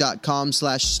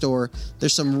southerngroundhunting.com/store.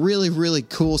 There's some really, really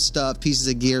cool stuff, pieces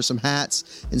of gear, some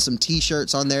hats, and some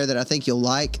t-shirts on there that I think you'll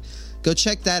like. Go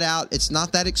check that out. It's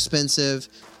not that expensive.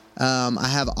 I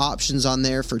have options on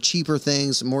there for cheaper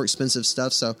things, more expensive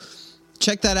stuff. So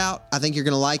check that out. I think you're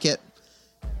going to like it.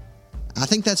 I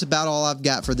think that's about all I've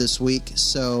got for this week.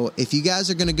 So if you guys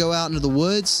are going to go out into the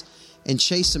woods and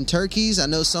chase some turkeys, I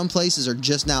know some places are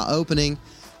just now opening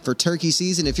for turkey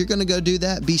season. If you're going to go do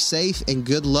that, be safe and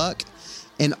good luck.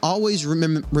 And always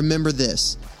remember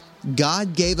this: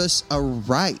 God gave us a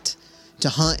right to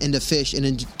hunt and to fish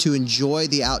and to enjoy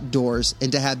the outdoors and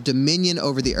to have dominion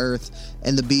over the earth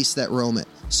and the beasts that roam it.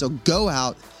 So go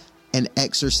out and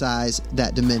exercise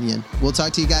that dominion. We'll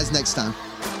talk to you guys next time.